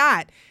should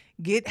not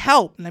get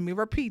help. Let me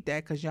repeat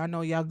that because y'all know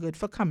y'all good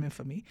for coming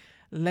for me.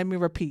 Let me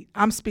repeat.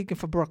 I'm speaking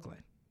for Brooklyn.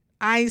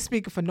 I ain't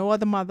speaking for no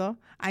other mother.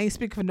 I ain't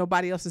speaking for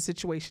nobody else's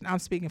situation. I'm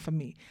speaking for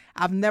me.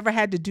 I've never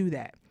had to do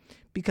that,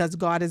 because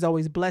God has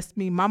always blessed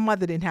me. My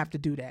mother didn't have to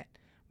do that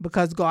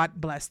because God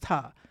blessed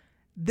her.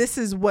 This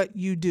is what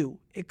you do.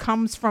 It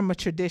comes from a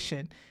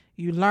tradition.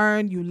 You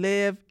learn, you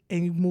live,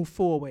 and you move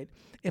forward.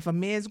 If a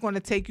man's going to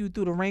take you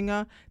through the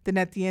ringer, then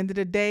at the end of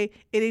the day,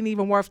 it ain't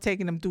even worth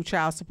taking them through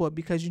child support,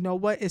 because you know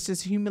what? It's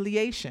just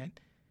humiliation.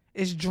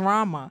 It's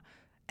drama.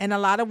 And a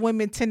lot of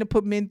women tend to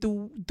put men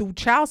through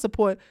child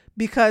support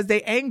because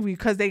they angry,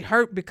 because they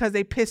hurt, because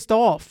they pissed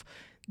off.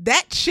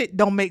 That shit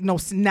don't make no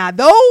sense. Now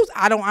those,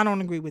 I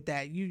don't agree with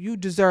that. You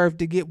deserve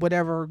to get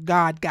whatever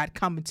God got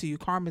coming to you.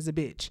 Karma's a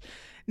bitch.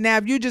 Now,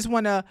 if you just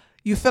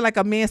you feel like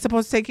a man's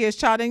supposed to take care of his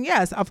child, then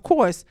yes, of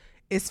course,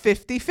 it's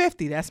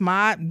 50-50.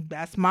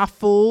 That's my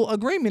full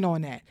agreement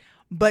on that.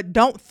 But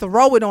don't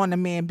throw it on the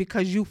man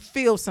because you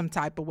feel some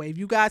type of way. If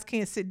you guys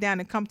can't sit down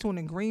and come to an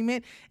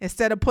agreement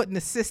instead of putting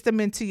the system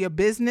into your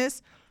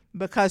business,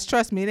 because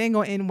trust me, it ain't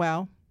gonna end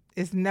well.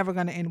 It's never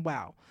gonna end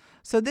well.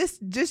 So this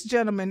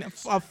gentleman,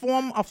 a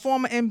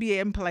former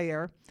NBA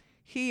player,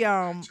 he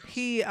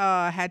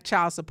had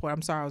child support.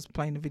 I'm sorry, I was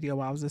playing the video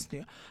while I was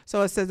listening.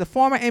 So it says the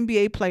former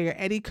NBA player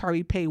Eddie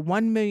Curry paid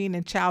 $1 million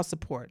in child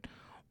support.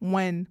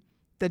 When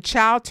the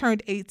child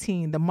turned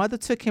 18, the mother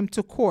took him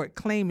to court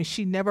claiming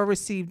she never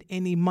received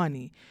any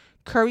money.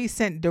 Curry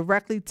sent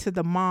directly to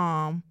the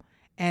mom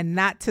and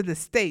not to the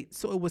state,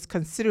 so it was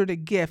considered a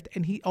gift,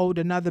 and he owed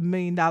another $1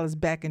 million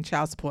back in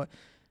child support.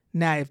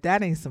 Now, if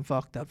that ain't some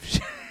fucked up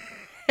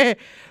shit.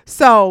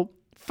 So,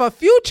 for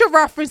future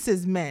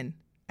references, men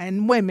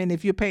and women,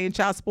 if you're paying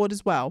child support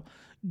as well,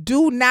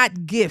 do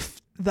not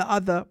gift the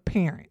other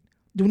parent.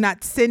 Do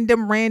not send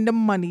them random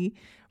money.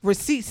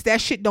 Receipts, that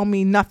shit don't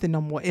mean nothing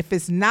no more. If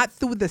it's not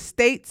through the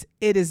states,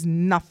 it is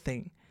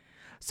nothing.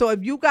 So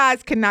if you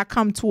guys cannot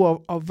come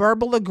to a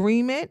verbal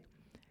agreement,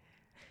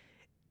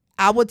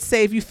 I would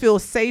say if you feel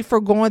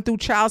safer going through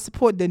child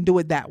support, then do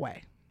it that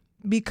way.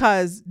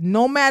 Because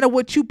no matter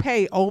what you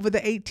pay over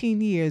the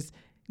 18 years,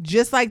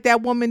 just like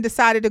that woman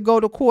decided to go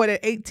to court at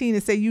 18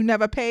 and say you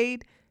never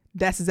paid,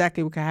 that's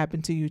exactly what can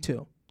happen to you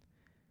too.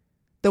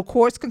 The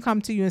courts can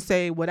come to you and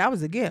say, well, that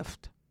was a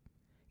gift.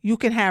 You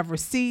can have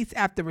receipts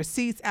after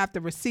receipts after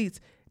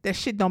receipts. That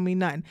shit don't mean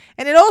nothing.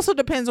 And it also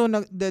depends on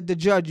the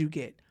judge you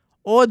get.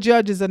 All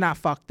judges are not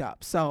fucked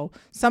up. So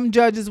some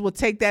judges will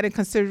take that in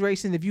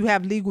consideration. If you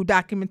have legal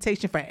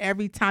documentation for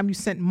every time you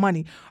sent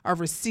money, a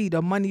receipt,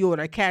 a money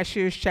order, a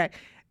cashier's check,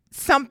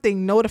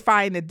 something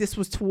notifying that this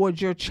was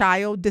towards your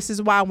child. This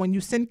is why when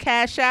you send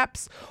Cash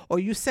Apps or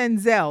you send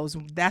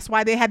Zells, that's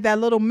why they have that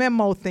little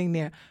memo thing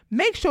there.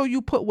 Make sure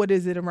you put what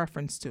is it in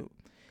reference to,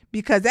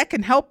 because that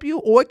can help you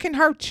or it can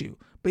hurt you.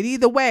 But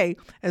either way,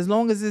 as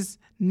long as it's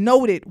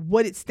noted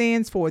what it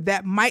stands for,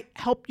 that might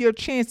help your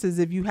chances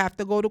if you have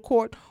to go to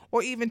court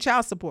or even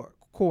child support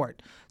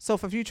court. So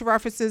for future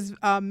references,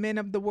 men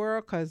of the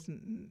world, because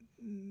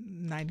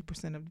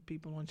 90% of the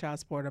people on child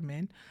support are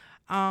men,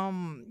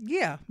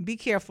 be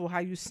careful how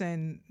you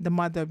send the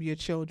mother of your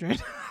children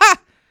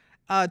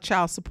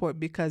child support,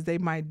 because they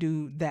might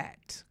do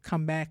that.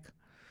 Come back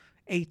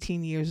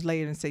 18 years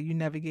later and say you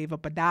never gave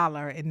up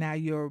 $1 and now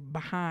you're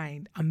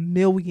behind $1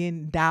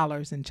 million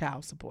in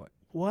child support.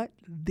 What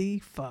the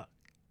fuck?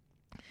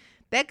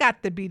 That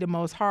got to be the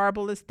most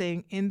horriblest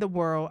thing in the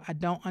world. I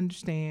don't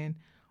understand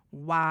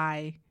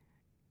why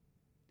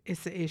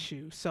it's an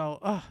issue.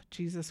 So,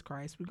 Jesus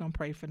Christ, we're going to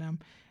pray for them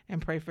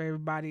and pray for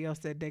everybody else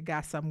that they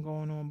got something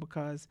going on,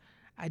 because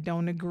I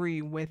don't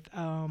agree with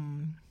a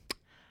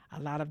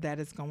lot of that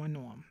is going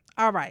on.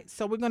 All right,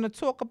 so we're going to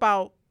talk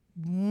about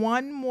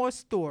one more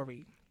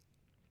story.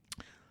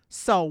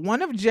 So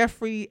one of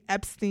Jeffrey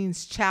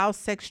Epstein's child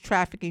sex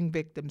trafficking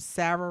victims,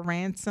 Sarah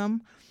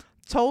Ransom,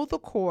 told the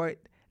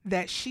court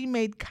that she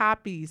made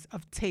copies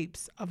of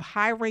tapes of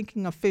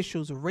high-ranking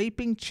officials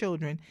raping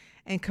children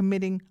and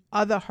committing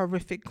other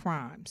horrific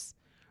crimes.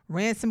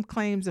 Ransom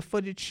claims the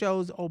footage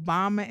shows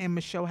Obama and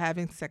Michelle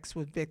having sex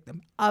with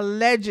victims.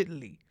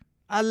 Allegedly.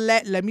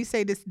 Let me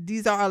say this.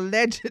 These are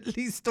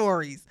allegedly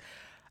stories.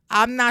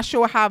 I'm not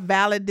sure how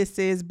valid this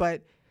is,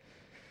 but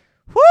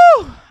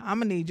I'm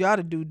going to need y'all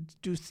to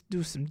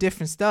do some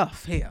different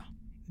stuff here.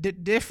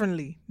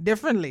 Differently.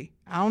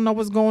 I don't know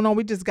what's going on.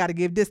 We just got to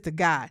give this to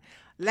God.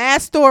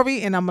 Last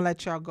story, and I'm going to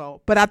let y'all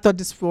go. But I thought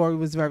this story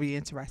was very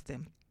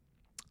interesting.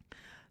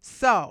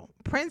 So,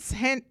 Prince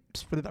Harry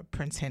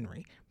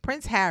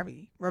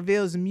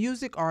reveals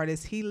music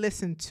artists he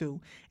listened to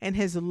in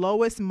his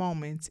lowest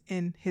moments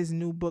in his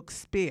new book,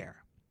 Spare.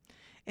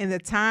 In the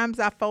times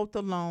I felt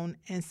alone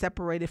and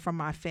separated from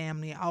my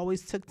family, I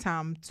always took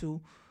time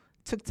to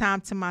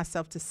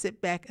myself to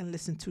sit back and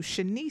listen to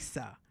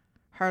Shanisa.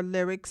 Her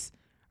lyrics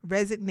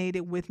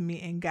resonated with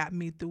me and got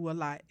me through a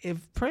lot.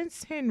 If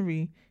Prince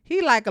Henry, he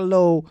like a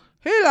little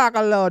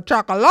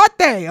chocolate,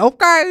 okay?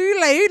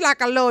 He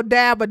like a little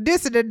dab of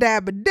this and a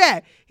dab of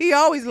that. He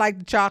always liked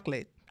the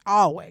chocolate.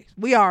 Always.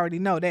 We already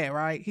know that,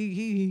 right?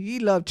 He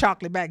loved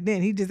chocolate back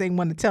then. He just ain't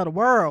want to tell the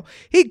world.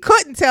 He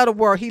couldn't tell the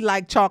world he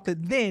liked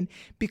chocolate then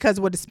because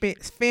of what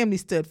his family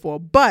stood for.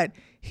 But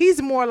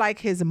he's more like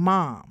his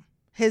mom.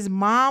 His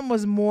mom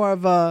was more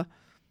of a,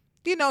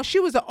 she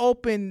was an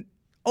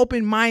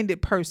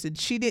open-minded person.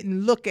 She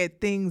didn't look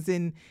at things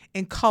in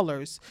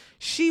colors.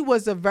 She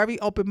was a very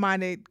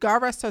open-minded,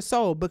 God rest her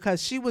soul,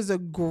 because she was a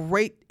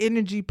great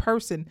energy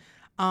person.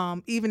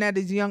 Even at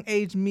his young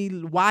age,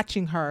 me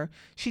watching her,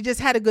 she just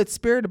had a good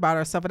spirit about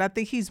herself. And I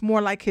think he's more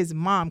like his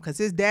mom, because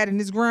his dad and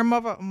his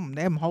grandmother,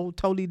 them whole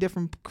totally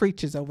different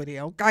creatures over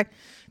there, okay?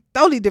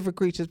 Totally different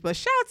creatures. But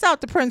shouts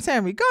out to Prince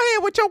Henry. Go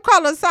ahead with your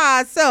color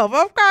side self,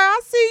 okay? I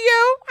see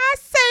you.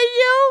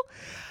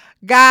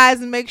 Guys,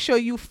 make sure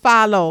you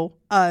follow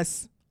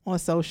us on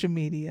social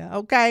media,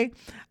 okay?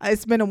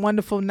 It's been a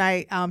wonderful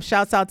night.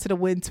 Shouts out to the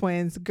Win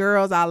Twins.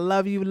 Girls, I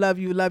love you, love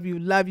you, love you,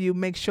 love you.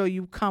 Make sure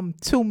you come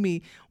to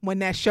me when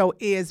that show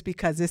is,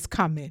 because it's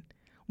coming.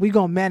 We're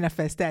going to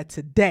manifest that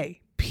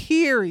today,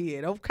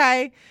 period,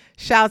 okay?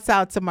 Shouts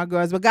out to my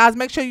girls. But guys,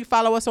 make sure you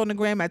follow us on the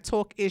gram at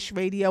Talkish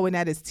Radio, and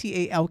that is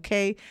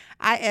TalkIshH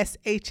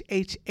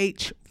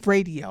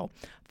Radio.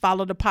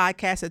 Follow the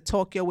podcast at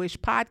Talk Yo Ish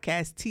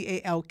Podcast,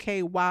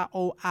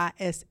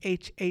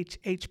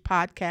 TalkYoishH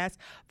Podcast.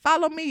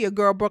 Follow me, your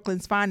girl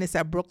Brooklyn's Finest,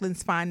 at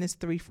Brooklyn's Finest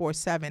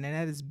 347, and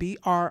that is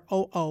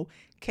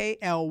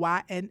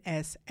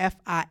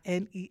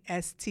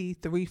BROOKLYNSFINEST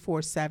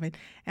 347.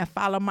 And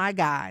follow my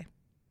guy,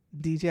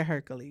 DJ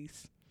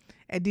Hercules,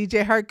 at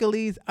DJ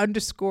Hercules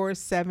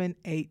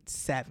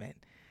 _787.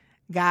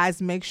 Guys,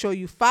 make sure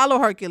you follow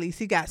Hercules.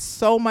 He got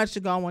so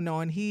much going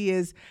on. He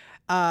is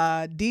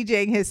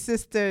DJing his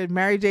sister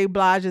Mary J.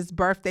 Blige's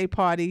birthday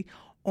party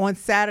on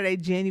Saturday,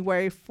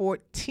 January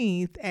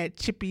 14th at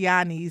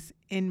Cipriani's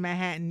in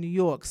Manhattan, New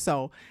York.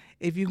 So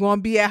if you're going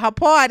to be at her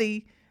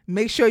party,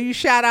 make sure you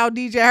shout out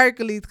DJ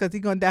Hercules, because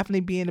he's going to definitely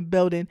be in the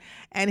building.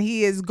 And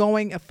he is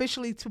going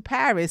officially to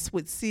Paris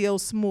with CL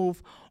Smooth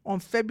on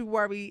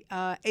February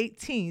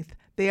 18th.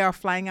 They are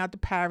flying out to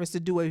Paris to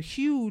do a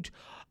huge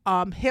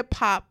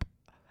hip-hop,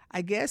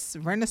 I guess,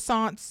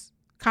 Renaissance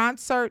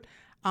concert.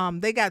 The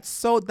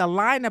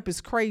lineup is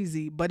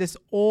crazy, but it's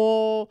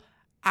all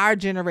our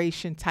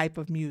generation type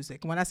of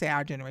music. When I say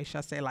our generation,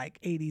 I say like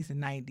 80s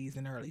and 90s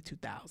and early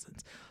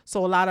 2000s.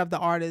 So a lot of the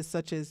artists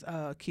such as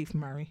Keith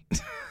Murray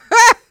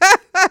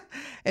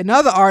and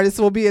other artists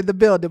will be in the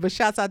building. But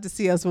shouts out to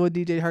CS for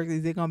DJ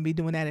Hercules. They're going to be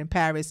doing that in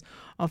Paris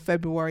on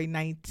February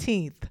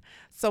 19th.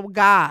 So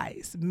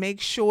guys, make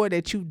sure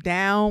that you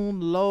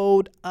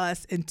download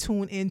us and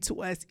tune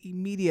into us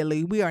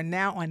immediately. We are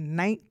now on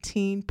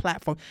 19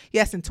 platforms.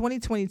 Yes, in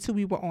 2022,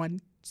 we were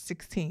on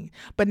 16.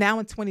 But now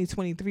in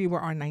 2023, we're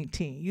on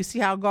 19. You see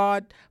how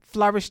God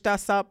flourished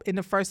us up in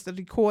the first of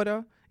the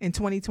quarter in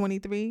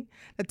 2023?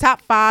 The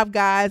top 5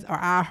 guys are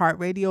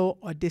iHeartRadio,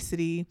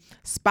 Audacity,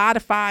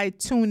 Spotify,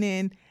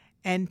 TuneIn,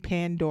 and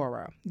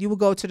Pandora. You will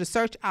go to the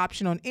search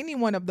option on any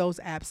one of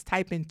those apps,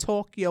 type in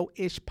Talk Yo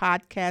Ish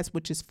Podcast,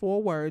 which is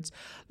 4 words.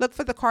 Look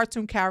for the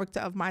cartoon character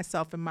of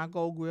myself and my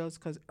gold grills,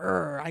 because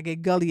I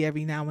get gully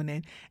every now and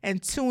then.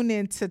 And tune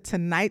in to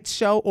tonight's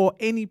show or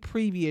any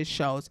previous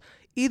shows.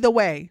 Either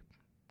way,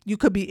 you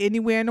could be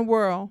anywhere in the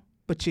world,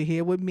 but you're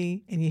here with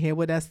me and you're here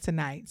with us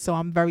tonight. So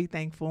I'm very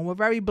thankful, and we're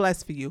very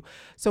blessed for you.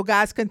 So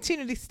guys,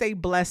 continue to stay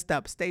blessed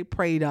up, stay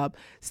prayed up,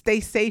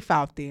 stay safe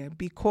out there.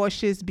 Be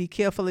cautious, be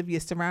careful of your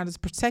surroundings,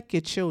 protect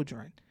your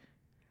children.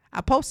 I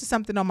posted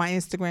something on my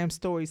Instagram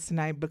stories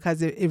tonight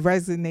because it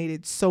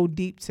resonated so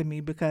deep to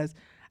me, because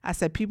I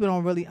said people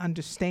don't really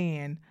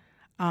understand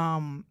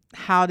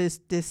how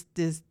this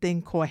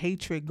thing called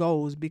hatred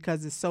goes,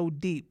 because it's so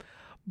deep.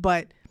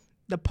 But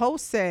the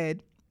post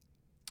said,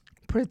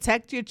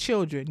 protect your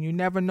children. You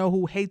never know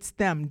who hates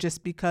them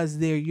just because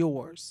they're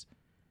yours.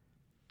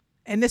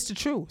 And it's the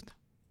truth.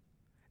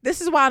 This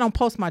is why I don't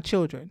post my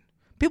children.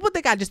 People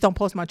think I just don't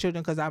post my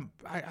children because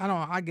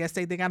I guess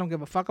they think I don't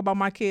give a fuck about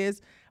my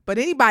kids. But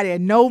anybody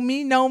that know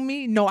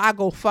I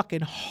go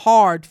fucking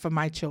hard for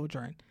my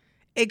children.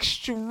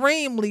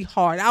 Extremely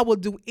hard. I will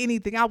do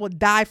anything. I will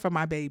die for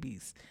my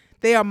babies.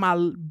 They are my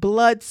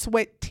blood,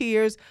 sweat,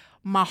 tears,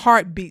 my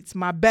heartbeats,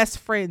 my best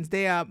friends.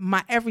 They are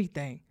my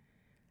everything.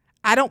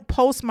 I don't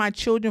post my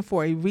children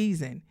for a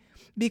reason,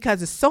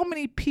 because there's so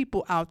many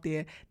people out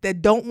there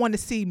that don't want to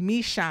see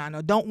me shine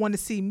or don't want to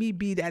see me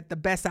be at the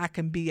best I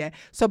can be at.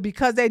 So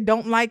because they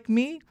don't like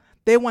me,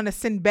 they want to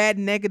send bad,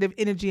 negative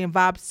energy and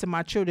vibes to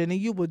my children,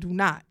 and you will do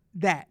not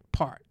that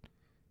part,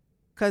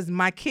 because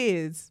my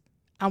kids,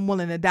 I'm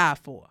willing to die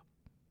for.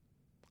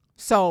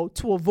 So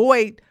to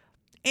avoid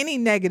any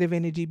negative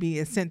energy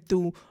being sent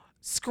through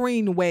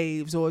screen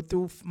waves or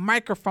through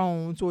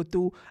microphones or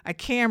through a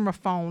camera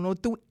phone or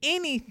through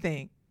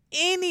anything,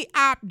 any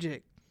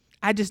object,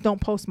 I just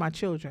don't post my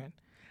children.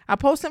 I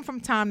post them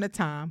from time to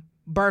time,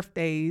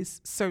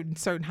 birthdays,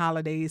 certain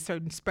holidays,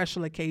 certain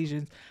special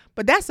occasions,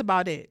 but that's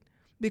about it.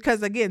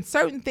 Because again,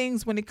 certain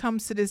things when it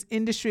comes to this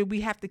industry,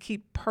 we have to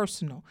keep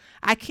personal.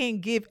 I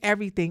can't give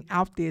everything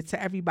out there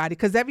to everybody,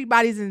 because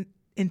everybody's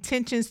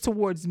intentions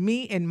towards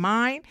me and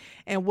mine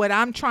and what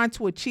I'm trying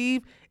to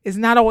achieve is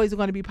not always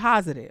going to be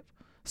positive.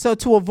 So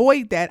to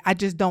avoid that, I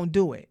just don't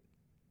do it.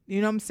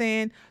 You know what I'm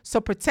saying? So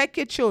protect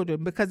your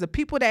children, because the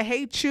people that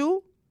hate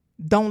you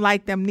don't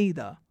like them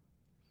neither.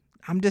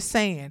 I'm just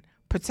saying,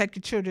 protect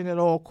your children at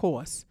all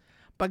costs.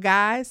 But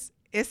guys,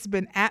 it's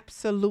been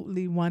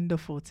absolutely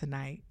wonderful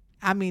tonight.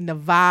 I mean, the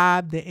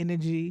vibe, the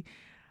energy.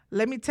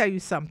 Let me tell you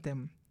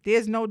something.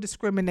 There's no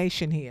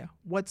discrimination here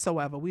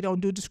whatsoever. We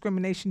don't do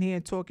discrimination here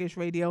in Talkish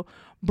Radio.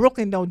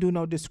 Brooklyn don't do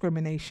no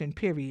discrimination,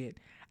 period.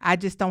 I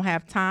just don't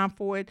have time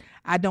for it.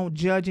 I don't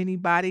judge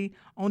anybody.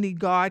 Only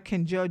God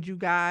can judge you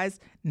guys,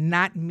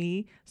 not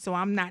me. So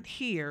I'm not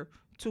here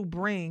to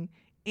bring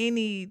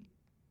any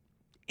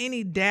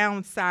any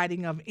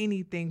downsiding of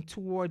anything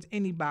towards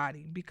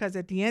anybody, because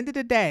at the end of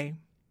the day,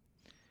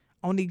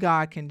 only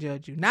God can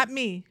judge you. Not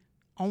me,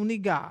 only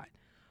God.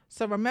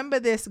 So remember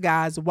this,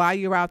 guys, while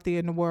you're out there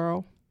in the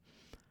world.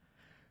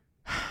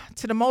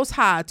 To the Most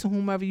High, to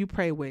whomever you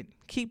pray with,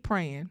 keep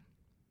praying.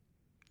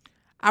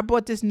 I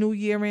brought this new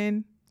year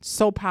in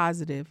so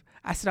positive.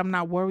 I said, I'm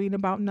not worrying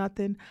about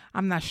nothing.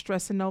 I'm not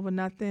stressing over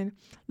nothing.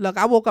 Look,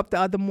 I woke up the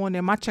other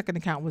morning, my checking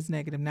account was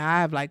negative. Now I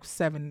have like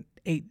 7,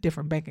 8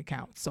 different bank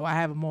accounts. So I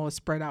have them all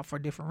spread out for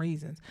different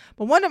reasons.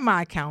 But one of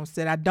my accounts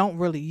that I don't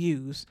really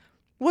use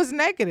was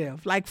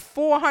negative, like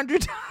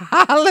 $400.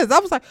 I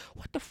was like,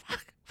 what the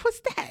fuck?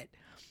 What's that?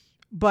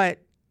 But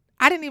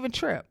I didn't even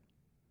trip.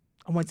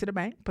 I went to the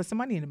bank, put some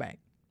money in the bank.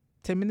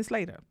 10 minutes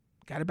later,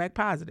 got it back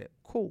positive.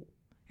 Cool.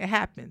 It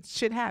happens.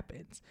 Shit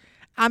happens.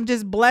 I'm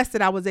just blessed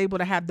that I was able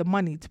to have the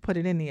money to put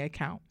it in the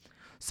account.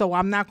 So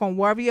I'm not going to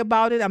worry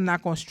about it. I'm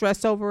not going to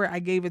stress over it. I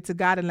gave it to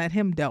God and let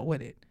him deal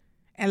with it.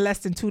 And less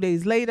than 2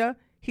 days later,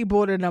 he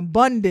brought an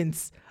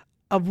abundance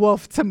of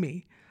wealth to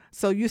me.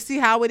 So you see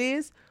how it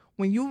is?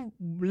 When you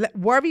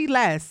worry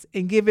less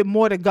and give it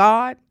more to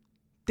God,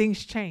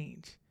 things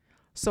change.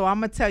 So I'm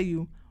going to tell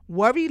you,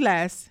 worry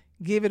less,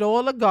 give it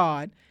all to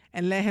God,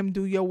 and let him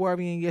do your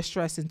worry and your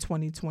stress in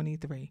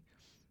 2023.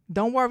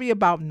 Don't worry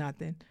about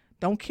nothing.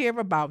 Don't care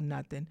about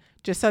nothing.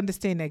 Just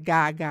understand that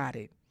God got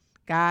it.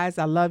 Guys,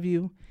 I love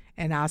you,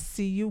 and I'll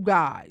see you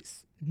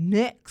guys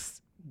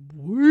next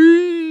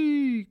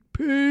week.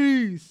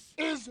 Peace.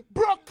 Is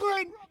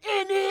Brooklyn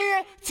in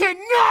here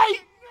tonight?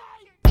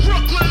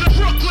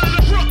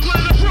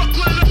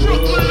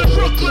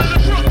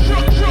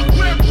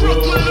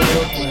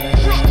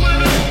 Brooklyn.